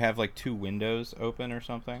you have like 2 windows open or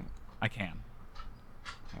something? I can.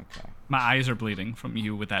 Okay. My eyes are bleeding from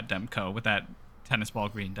you with that Demco, with that tennis ball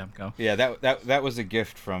green Demco. Yeah, that was a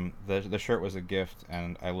gift from the shirt was a gift,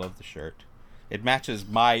 and I love the shirt. It matches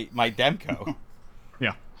my Demco.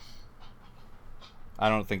 Yeah. I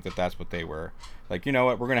don't think that's what they were. Like, you know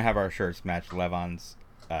what? We're gonna have our shirts match Levon's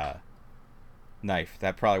knife.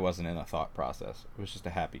 That probably wasn't in a thought process. It was just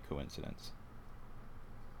a happy coincidence.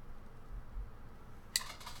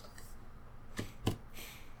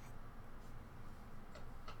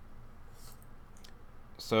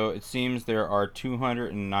 So it seems there are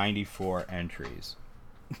 294 entries.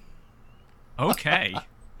 Okay.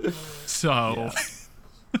 So,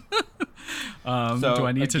 So, do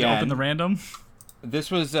I need to again, open the random? This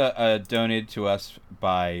was donated to us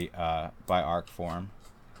by Arcform.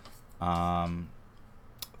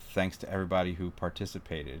 Thanks to everybody who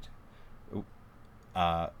participated.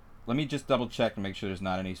 Let me just double check and make sure there's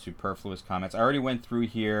not any superfluous comments. I already went through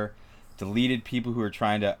here, deleted people who are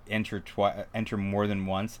trying to enter more than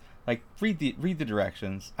once. Like, read the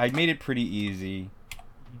directions. I made it pretty easy.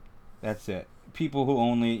 That's it. People who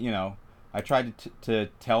only, I tried to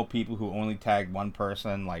tell people who only tagged one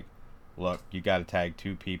person, like, look, you got to tag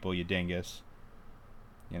 2 people, you dingus.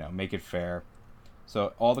 Make it fair.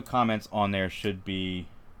 So all the comments on there should be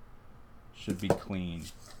clean.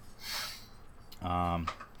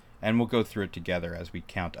 And we'll go through it together as we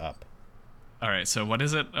count up. All right. So what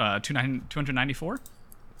is it? 294.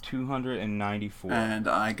 294. And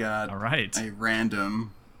I got All right. a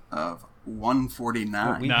random of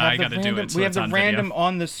 149. No, I gotta do it so we have it's the on random video.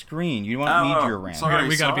 on the screen. You don't need your random. Sorry,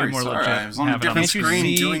 We gotta be more sorry. legit. I was on a Have it on different the screen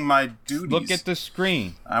screen. doing my duties. Look at the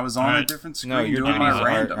screen. I was on Alright. a different screen No, your doing duties my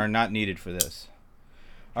random. are not needed for this.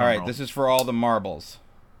 All right, roll. this is for all the marbles.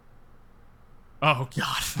 Oh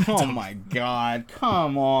God. Oh my God!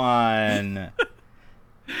 Come on.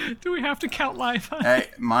 Do we have to count live? Hey,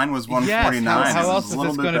 mine was 149. Yes. How This else is is a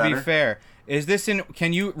little this bit going to be better. fair? Is this in?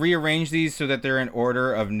 Can you rearrange these so that they're in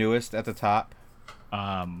order of newest at the top?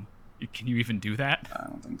 Can you even do that? I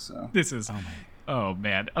don't think so. This is. Oh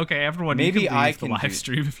man. Okay, everyone. Maybe you can I leave the can live do-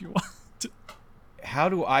 stream if you want. How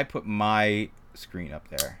do I put my screen up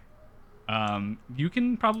there? You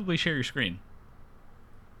can probably share your screen.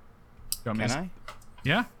 You want me Can to- I?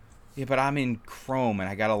 Yeah. Yeah, but I'm in Chrome and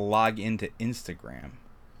I gotta log into Instagram.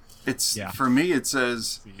 It's Yeah. for me. It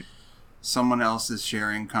says someone else is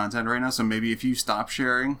sharing content right now. So maybe if you stop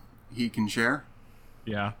sharing, he can share.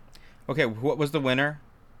 Yeah. Okay, what was the winner?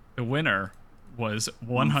 The winner was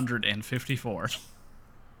 154.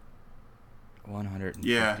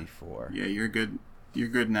 154. Yeah, you're good. You're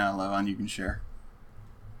good now, Levon. You can share.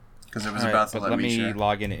 Because it was All right, about to but let me share.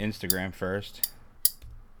 log into Instagram first.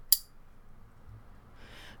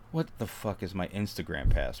 What the fuck is my Instagram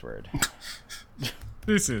password?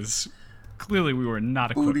 This is clearly we were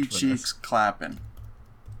not equipped Booty for cheeks clapping.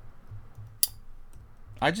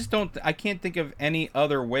 I just don't. I can't think of any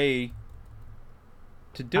other way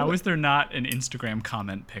to do this. How it. is there not an Instagram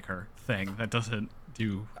comment picker thing that doesn't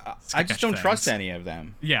do? I just sketch don't trust things? any of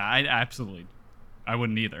them. Yeah, I absolutely. I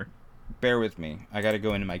wouldn't either. Bear with me. I got to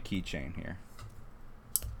go into my keychain here.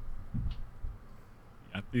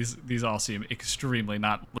 Yeah, these all seem extremely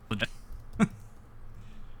not legit.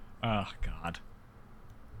 Oh God.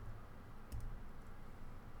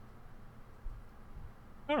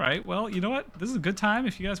 All right. Well, you know what? This is a good time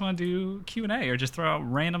if you guys want to do Q&A or just throw out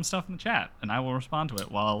random stuff in the chat, and I will respond to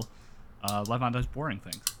it while Levon does boring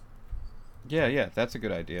things. Yeah, that's a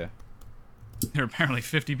good idea. There are apparently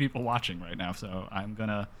 50 people watching right now, so I'm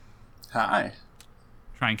gonna Hi.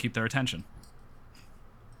 try and keep their attention.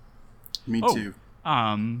 Me Oh. too.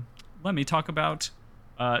 Let me talk about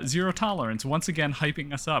Zero Tolerance once again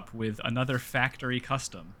hyping us up with another factory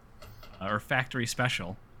custom or factory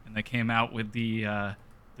special, and they came out with the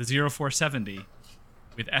 0470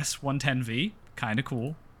 with S110V, kind of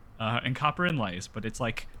cool, and copper inlays, but it's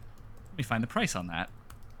like, let me find the price on that.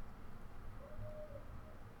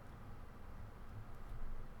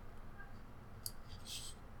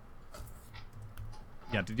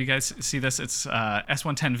 Yeah, did you guys see this? It's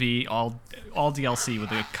S110V, all DLC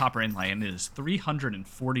with a copper inlay, and it is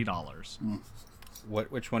 $340.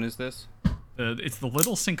 Which one is this? It's the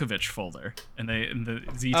little Sinkovich folder, and the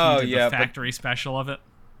ZT Oh, did yeah, the factory special of it.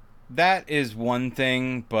 That is one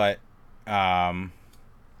thing, but I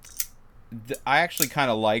actually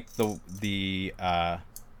kind of like the.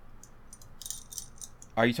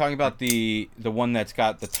 Are you talking about the one that's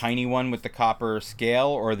got the tiny one with the copper scale,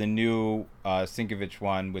 or the new Sinkovich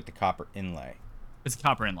one with the copper inlay? It's a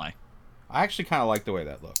copper inlay. I actually kind of like the way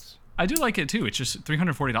that looks. I do like it too. It's just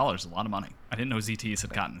 $340 is a lot of money. I didn't know ZTs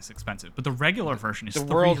had gotten this expensive, but the regular version is The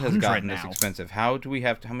world has $300 gotten now. this expensive. How do we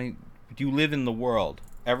have to? How many? Do you live in the world?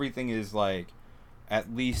 Everything is like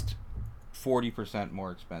at least 40%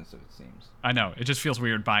 more expensive. It seems. I know. It just feels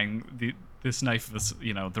weird buying this knife.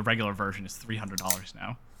 The regular version is $300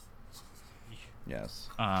 now. Yes.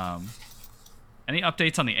 Any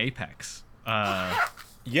updates on the Apex?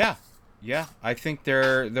 Yeah. I think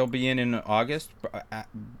they'll be in August.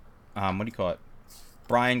 What do you call it?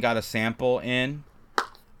 Brian got a sample in,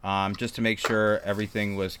 just to make sure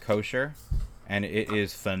everything was kosher, and it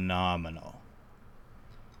is phenomenal.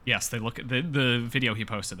 Yes, they look. The video he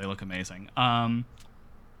posted, they look amazing.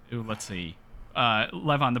 Let's see.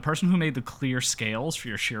 Levon, the person who made the clear scales for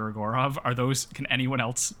your Shirogorov, are those? Can anyone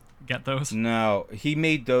else get those? No, he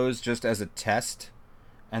made those just as a test,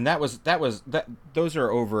 and those are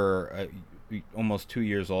over almost 2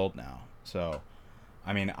 years old now. So,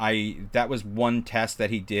 I mean, that was one test that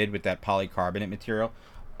he did with that polycarbonate material.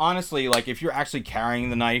 Honestly, like if you're actually carrying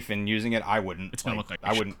the knife and using it, I wouldn't. It's gonna look like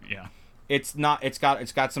I wouldn't. Yeah. It's not. It's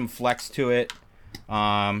got some flex to it.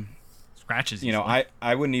 Scratches. You know,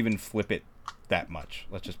 I wouldn't even flip it that much.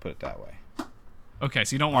 Let's just put it that way. Okay,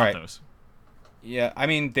 so you don't want All right. those. Yeah, I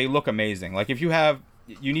mean they look amazing. Like if you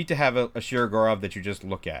need to have a Shirogorov that you just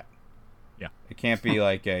look at. Yeah. It can't be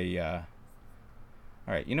like a.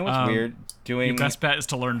 All right, you know what's weird? Your best bet is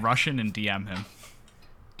to learn Russian and DM him.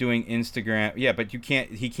 Doing Instagram. Yeah, but you can't.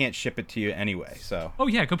 He can't ship it to you anyway. So. Oh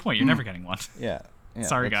yeah, good point. You're never getting one. Yeah.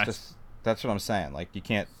 Sorry, guys. That's what I'm saying. Like you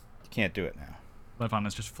can't do it now. Levon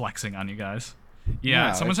is just flexing on you guys. Yeah,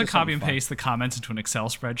 No, someone it's said just copy something and fun. paste the comments into an Excel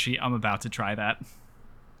spreadsheet. I'm about to try that.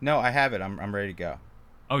 No, I have it. I'm ready to go.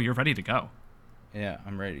 Oh, you're ready to go. Yeah,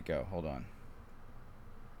 I'm ready to go. Hold on.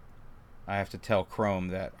 I have to tell Chrome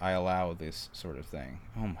that I allow this sort of thing.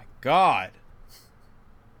 Oh my god.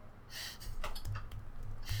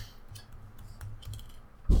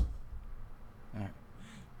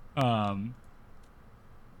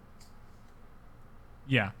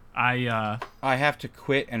 Yeah, I have to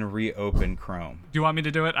quit and reopen Chrome. do you want me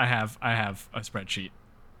to do it? I have a spreadsheet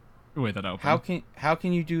with it open. How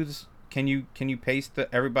can you do this? Can you paste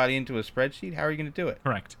everybody into a spreadsheet? How are you going to do it?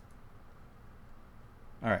 Correct.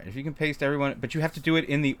 All right, if you can paste everyone, but you have to do it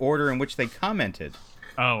in the order in which they commented.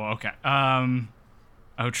 Oh, okay.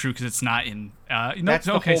 Oh, true, because it's not in. No, That's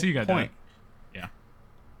the okay. whole So you got point. that. Yeah.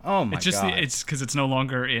 Oh my It's just god. it's because it's no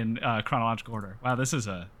longer in chronological order. Wow, this is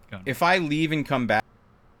a. If I leave and come back.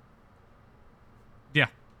 Yeah,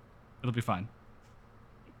 it'll be fine.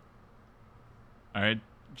 All right,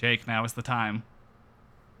 Jake. Now is the time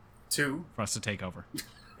 2. for us to take over.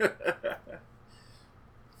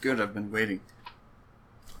 Good, I've been waiting.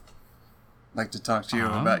 I'd like to talk to you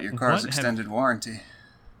Uh-huh. about your What car's have- extended warranty.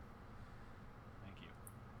 Thank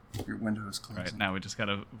you. Your window is All closing. right, now we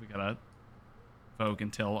gotta vogue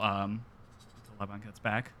until Levon gets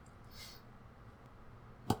back.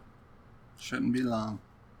 Shouldn't be long.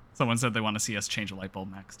 Someone said they want to see us change a light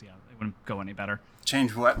bulb next. Yeah, it wouldn't go any better.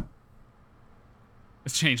 Change what?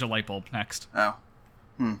 Let's change a light bulb next. Oh.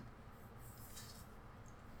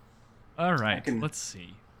 All right, can- let's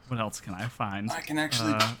see. What else can I find? I can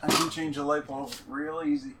actually I can change a light bulb real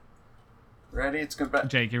easy. Ready? It's good.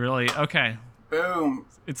 Jake, you really okay? Boom.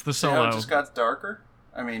 It's the See how solo. it just got darker?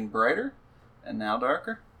 I mean brighter? And now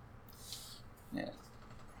darker? Yeah.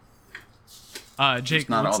 Jake,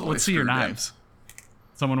 not all let's, the way let's see your screwed in. knives.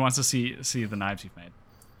 Someone wants to see the knives you've made.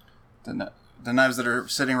 The knives that are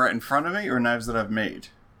sitting right in front of me, or knives that I've made?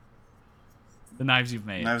 The knives you've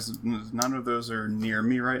made. None of those are near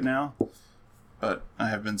me right now, but I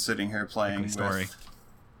have been sitting here playing Likely story. with,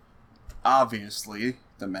 obviously,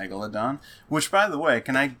 the Megalodon. Which, by the way,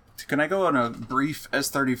 can I go on a brief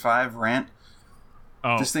S35 rant?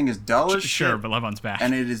 Oh, This thing is dull as sure, shit, but Levon's back.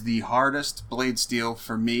 and it is the hardest blade steel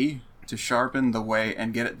for me to sharpen the way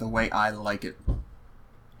and get it the way I like it.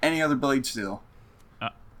 Any other blade steel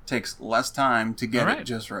takes less time to get all right. it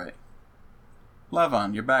just right.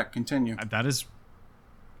 Levon, you're back. Continue. That is.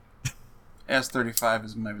 S35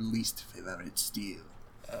 is my least favorite steel.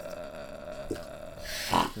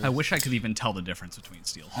 I wish I could even tell the difference between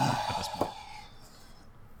steels at this point.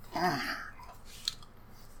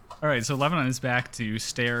 All right, so Lebanon is back to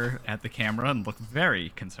stare at the camera and look very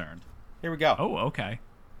concerned. Here we go. Oh, okay.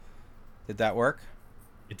 Did that work?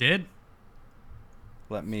 It did.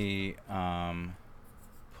 Let me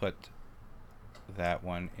put that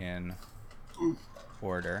one in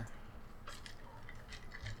order.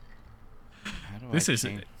 How do This I is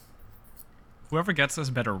change- whoever gets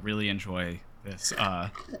this better really enjoy this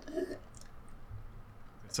arc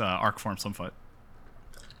form Slimfoot.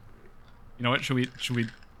 You know what? Should we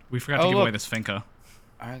forgot to Oh, give away look. this Finca.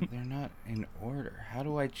 They're not in order. How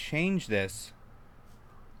do I change this?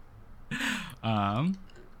 Oh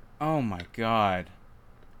my god.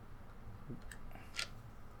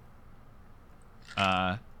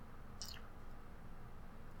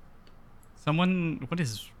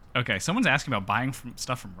 Someone's asking about buying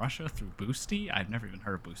stuff from Russia through Boosty. I've never even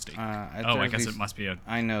heard of Boosty. I guess it must be a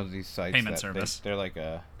I know these sites. payment that service. They're like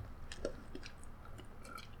a.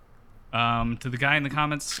 To the guy in the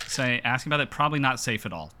comments asking about it, probably not safe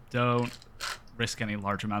at all. Don't risk any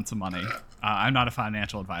large amounts of money. I'm not a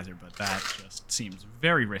financial advisor, but that just seems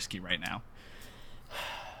very risky right now.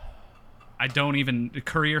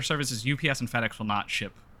 Courier services, UPS and FedEx will not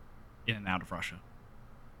ship in and out of Russia.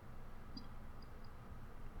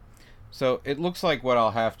 So it looks like what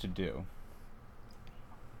I'll have to do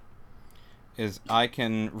is I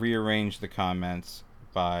can rearrange the comments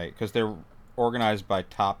because they're organized by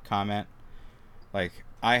top comment. Like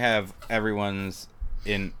I have everyone's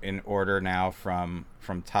in order now from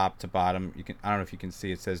top to bottom. I don't know if you can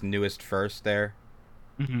see, it says newest first there.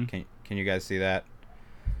 Mm-hmm. Can you guys see that?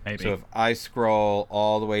 Maybe. So if I scroll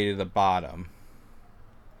all the way to the bottom,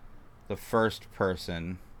 the first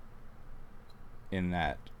person in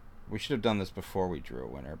that, we should have done this before we drew a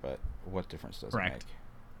winner, but what difference does Correct.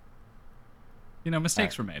 it make?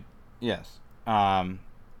 Mistakes were made. Yes.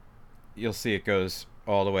 You'll see it goes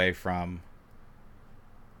all the way from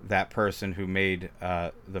that person who made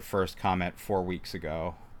the first comment 4 weeks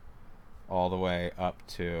ago all the way up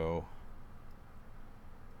to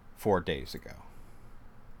 4 days ago.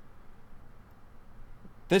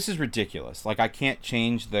 This is ridiculous. Like, I can't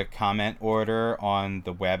change the comment order on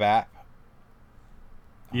the web app.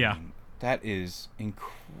 Yeah. That is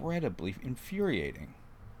incredibly infuriating.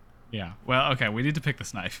 Yeah. Well, okay, we need to pick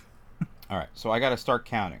this knife. All right, so I got to start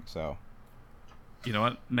counting. So, You know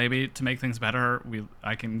what? Maybe to make things better,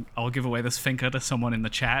 I'll give away this Finca to someone in the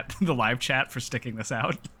chat, the live chat, for sticking this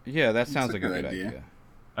out. yeah, that sounds a like a good good idea. idea.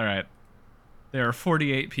 All right. There are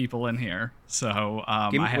 48 people in here, so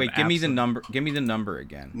Give me the number. Give me the number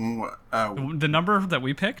again. The number that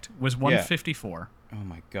we picked was 154 Oh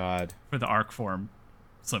my god. for the arc form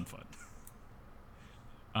Slimfoot.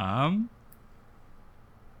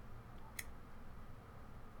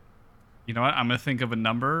 You know what? I'm gonna think of a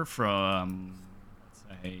number from, let's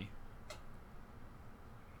say,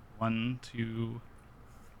 1, 2.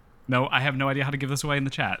 No, I have no idea how to give this away in the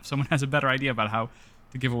chat. If someone has a better idea about how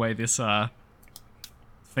to give away this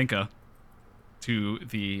Finca to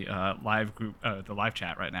the live group, the live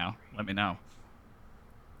chat right now, let me know.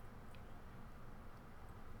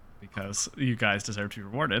 Because you guys deserve to be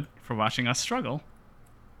rewarded for watching us struggle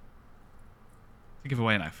to give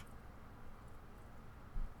away a knife.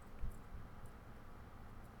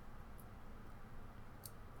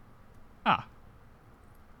 Ah.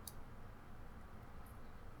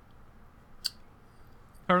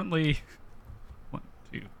 Currently, 1,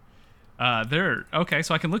 2. Okay,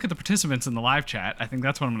 so I can look at the participants in the live chat. I think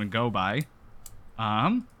that's what I'm going to go by.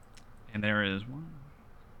 And there is 1.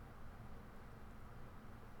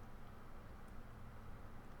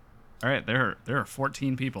 All right, there are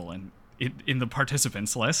 14 people in the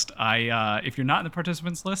participants list. If you're not in the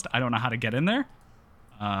participants list, I don't know how to get in there.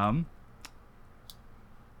 Yeah,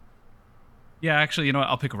 actually, you know what?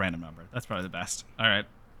 I'll pick a random number. That's probably the best. All right.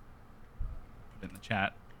 Put it in the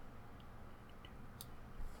chat.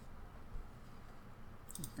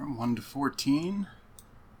 From 1 to 14.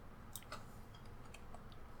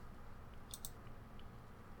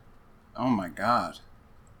 Oh my god.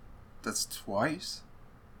 That's twice?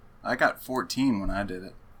 I got 14 when I did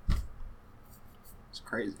it. It's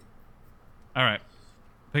crazy. All right.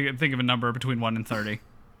 Think of a number between 1 and 30.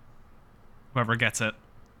 Whoever gets it,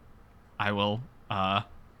 I will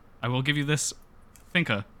give you this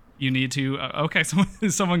Finca. You need to. Okay,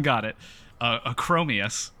 someone got it.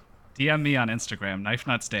 Acromius. DM me on Instagram. Knife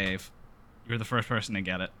Nuts Dave. You're the first person to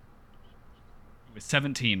get it. It was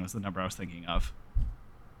 17 was the number I was thinking of.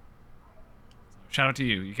 So shout out to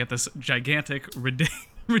you. You get this gigantic,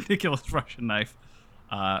 ridiculous Russian knife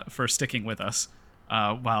for sticking with us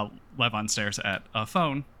while Levon stares at a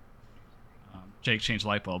phone. Jake changed the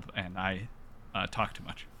light bulb, and I talk too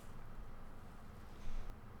much.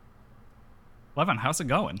 Levin, how's it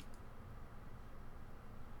going?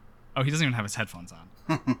 Oh, he doesn't even have his headphones on.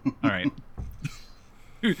 All right.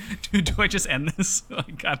 Do I just end this?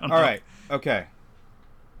 Like, I don't know. All right. Okay.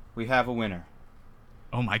 We have a winner.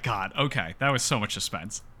 Oh my god. Okay, that was so much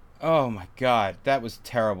suspense. Oh my god, that was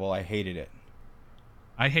terrible. I hated it.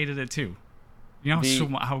 I hated it too. You know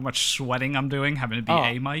how much sweating I'm doing having to be Oh.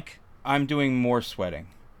 a mic? I'm doing more sweating.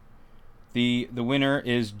 The winner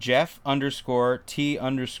is Jeff_T_Hope.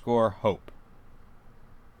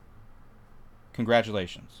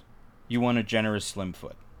 Congratulations. You won a generous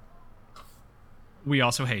Slimfoot. We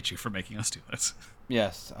also hate you for making us do this.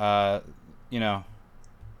 Yes, you know,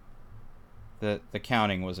 the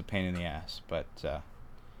counting was a pain in the ass, but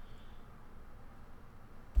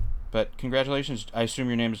congratulations. I assume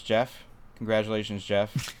your name is Jeff. Congratulations,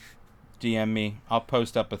 Jeff. DM me. I'll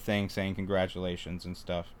post up a thing saying congratulations and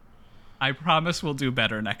stuff. I promise we'll do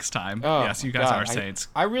better next time. Oh, Yes, you guys God, are saints.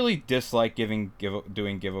 I really dislike doing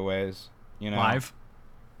giveaways. You know, Live?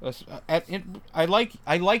 I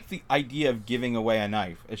like the idea of giving away a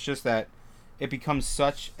knife. It's just that it becomes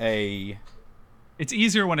such a. It's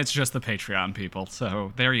easier when it's just the Patreon people.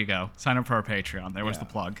 So there you go. Sign up for our Patreon. There was the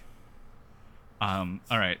plug. All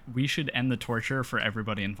right. We should end the torture for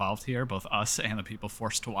everybody involved here, both us and the people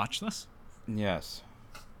forced to watch this. Yes.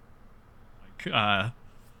 Like,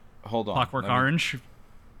 Hold on. Clockwork Orange.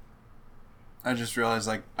 I just realized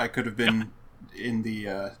like I could have been in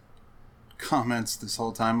the comments this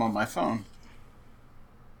whole time on my phone.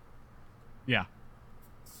 Yeah.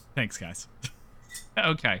 Thanks, guys.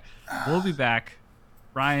 Okay. We'll be back.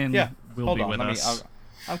 Ryan will Hold be on. with us.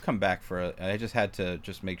 I'll come back for I just had to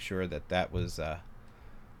just make sure that was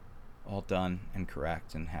all done and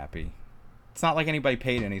correct and happy. It's not like anybody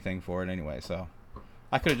paid anything for it anyway, so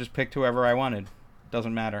I could have just picked whoever I wanted.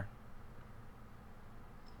 Doesn't matter.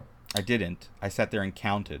 I didn't. I sat there and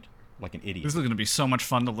counted like an idiot. This is going to be so much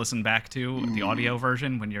fun to listen back to, the audio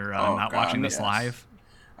version, when you're not watching this live.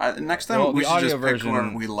 Next time we the should audio just pick version-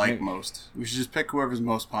 whoever we like most. We should just pick whoever's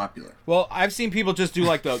most popular. Well, I've seen people just do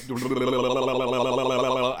like the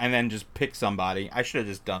and then just pick somebody. I should have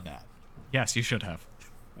just done that. Yes, you should have.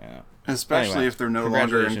 Yeah. Especially Anyway, if they're no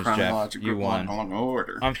longer in congratulations, Jeff. chronological You won.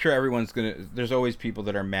 order. I'm sure everyone's gonna. There's always people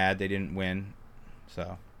that are mad they didn't win.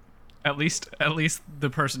 So. At least the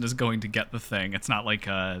person is going to get the thing. It's not like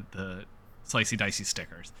the slicey dicey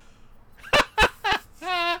stickers.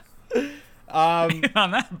 On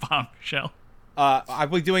that bombshell. I'll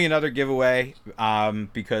be doing another giveaway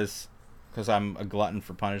because I'm a glutton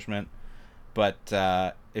for punishment.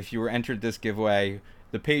 But if you were entered this giveaway,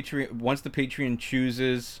 the Patreon once the Patreon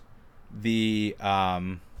chooses the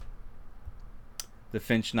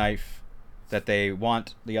Finch knife that they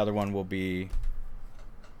want, the other one will be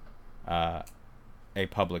a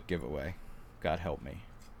public giveaway. God help me.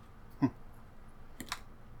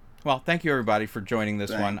 Well, thank you everybody for joining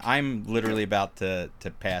this one. I'm literally about to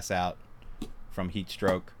pass out from heat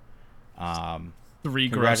stroke. 3 gross sweaty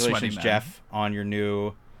Congratulations, men. Jeff, on your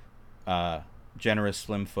new generous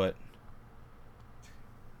Slimfoot.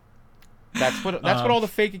 That's what all the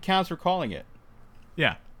fake accounts were calling it.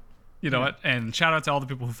 Yeah. You know what? And shout out to all the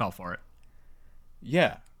people who fell for it.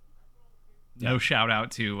 Yeah. No shout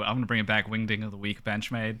out to, I'm going to bring it back, Wingding of the Week,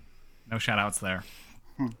 Benchmade. No shout outs there.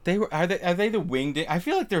 Are they the wingding? I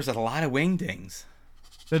feel like there's a lot of wingdings.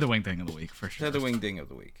 They're the Wingding of the Week, for sure. They're the wingding of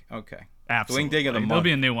the week. Okay. Absolutely. The wingding of the There'll month.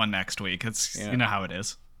 be a new one next week. It's You know how it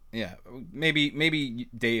is. Yeah. Maybe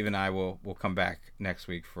Dave and I will come back next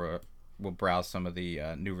week we'll browse some of the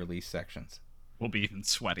new release sections. We'll be even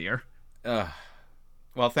sweatier.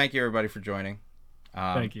 Well, thank you everybody for joining.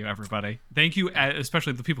 Thank you, everybody. Thank you,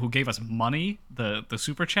 especially the people who gave us money, the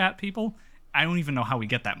super chat people. I don't even know how we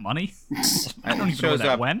get that money. I don't even know where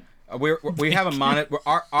that went. We have a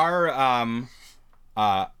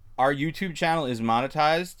our YouTube channel is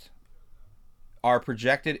monetized. Our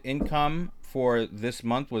projected income for this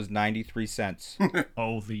month was 93 cents.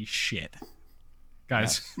 Holy shit.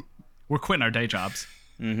 Guys, we're quitting our day jobs.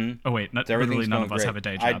 Mm-hmm. Oh, wait. Literally none of us have a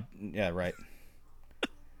day job. Yeah, right.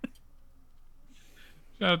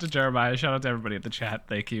 Shout out to Jeremiah. Shout out to everybody at the chat.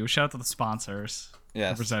 Thank you. Shout out to the sponsors.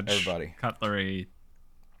 Yes, Represent everybody. Cutlery,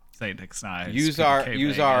 St. Nick's Knives. You can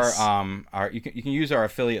use our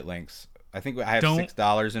affiliate links. I think I have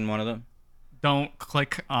 $6 in one of them. Don't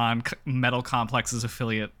click on Metal Complex's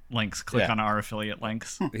affiliate links. Click on our affiliate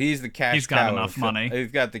links. He's the cash. He's got enough money.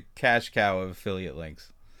 He's got the cash cow of affiliate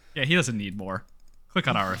links. Yeah, he doesn't need more. Click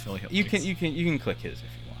on our affiliate links. You can click his if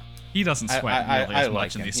you want. He doesn't sweat nearly as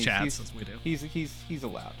much in him. these chats as we do. He's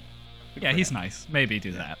allowed. Yeah, he's nice. Maybe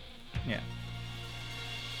do that. Yeah.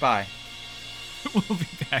 Bye. We'll be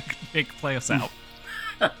back. Play us out.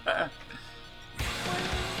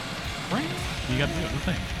 You gotta do the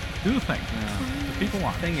thing. Do the thing. The people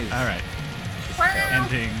want. Thing is. All right.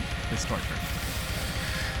 Ending this torture.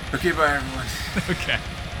 Okay, bye everyone. Okay.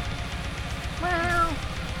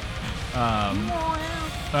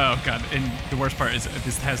 Oh god, and the worst part is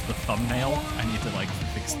this has the thumbnail. I need to like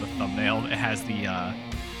fix the thumbnail. It has the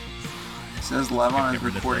It says Levon is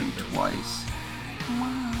rid of recording the- twice.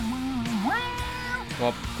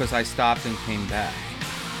 Well, because I stopped and came back.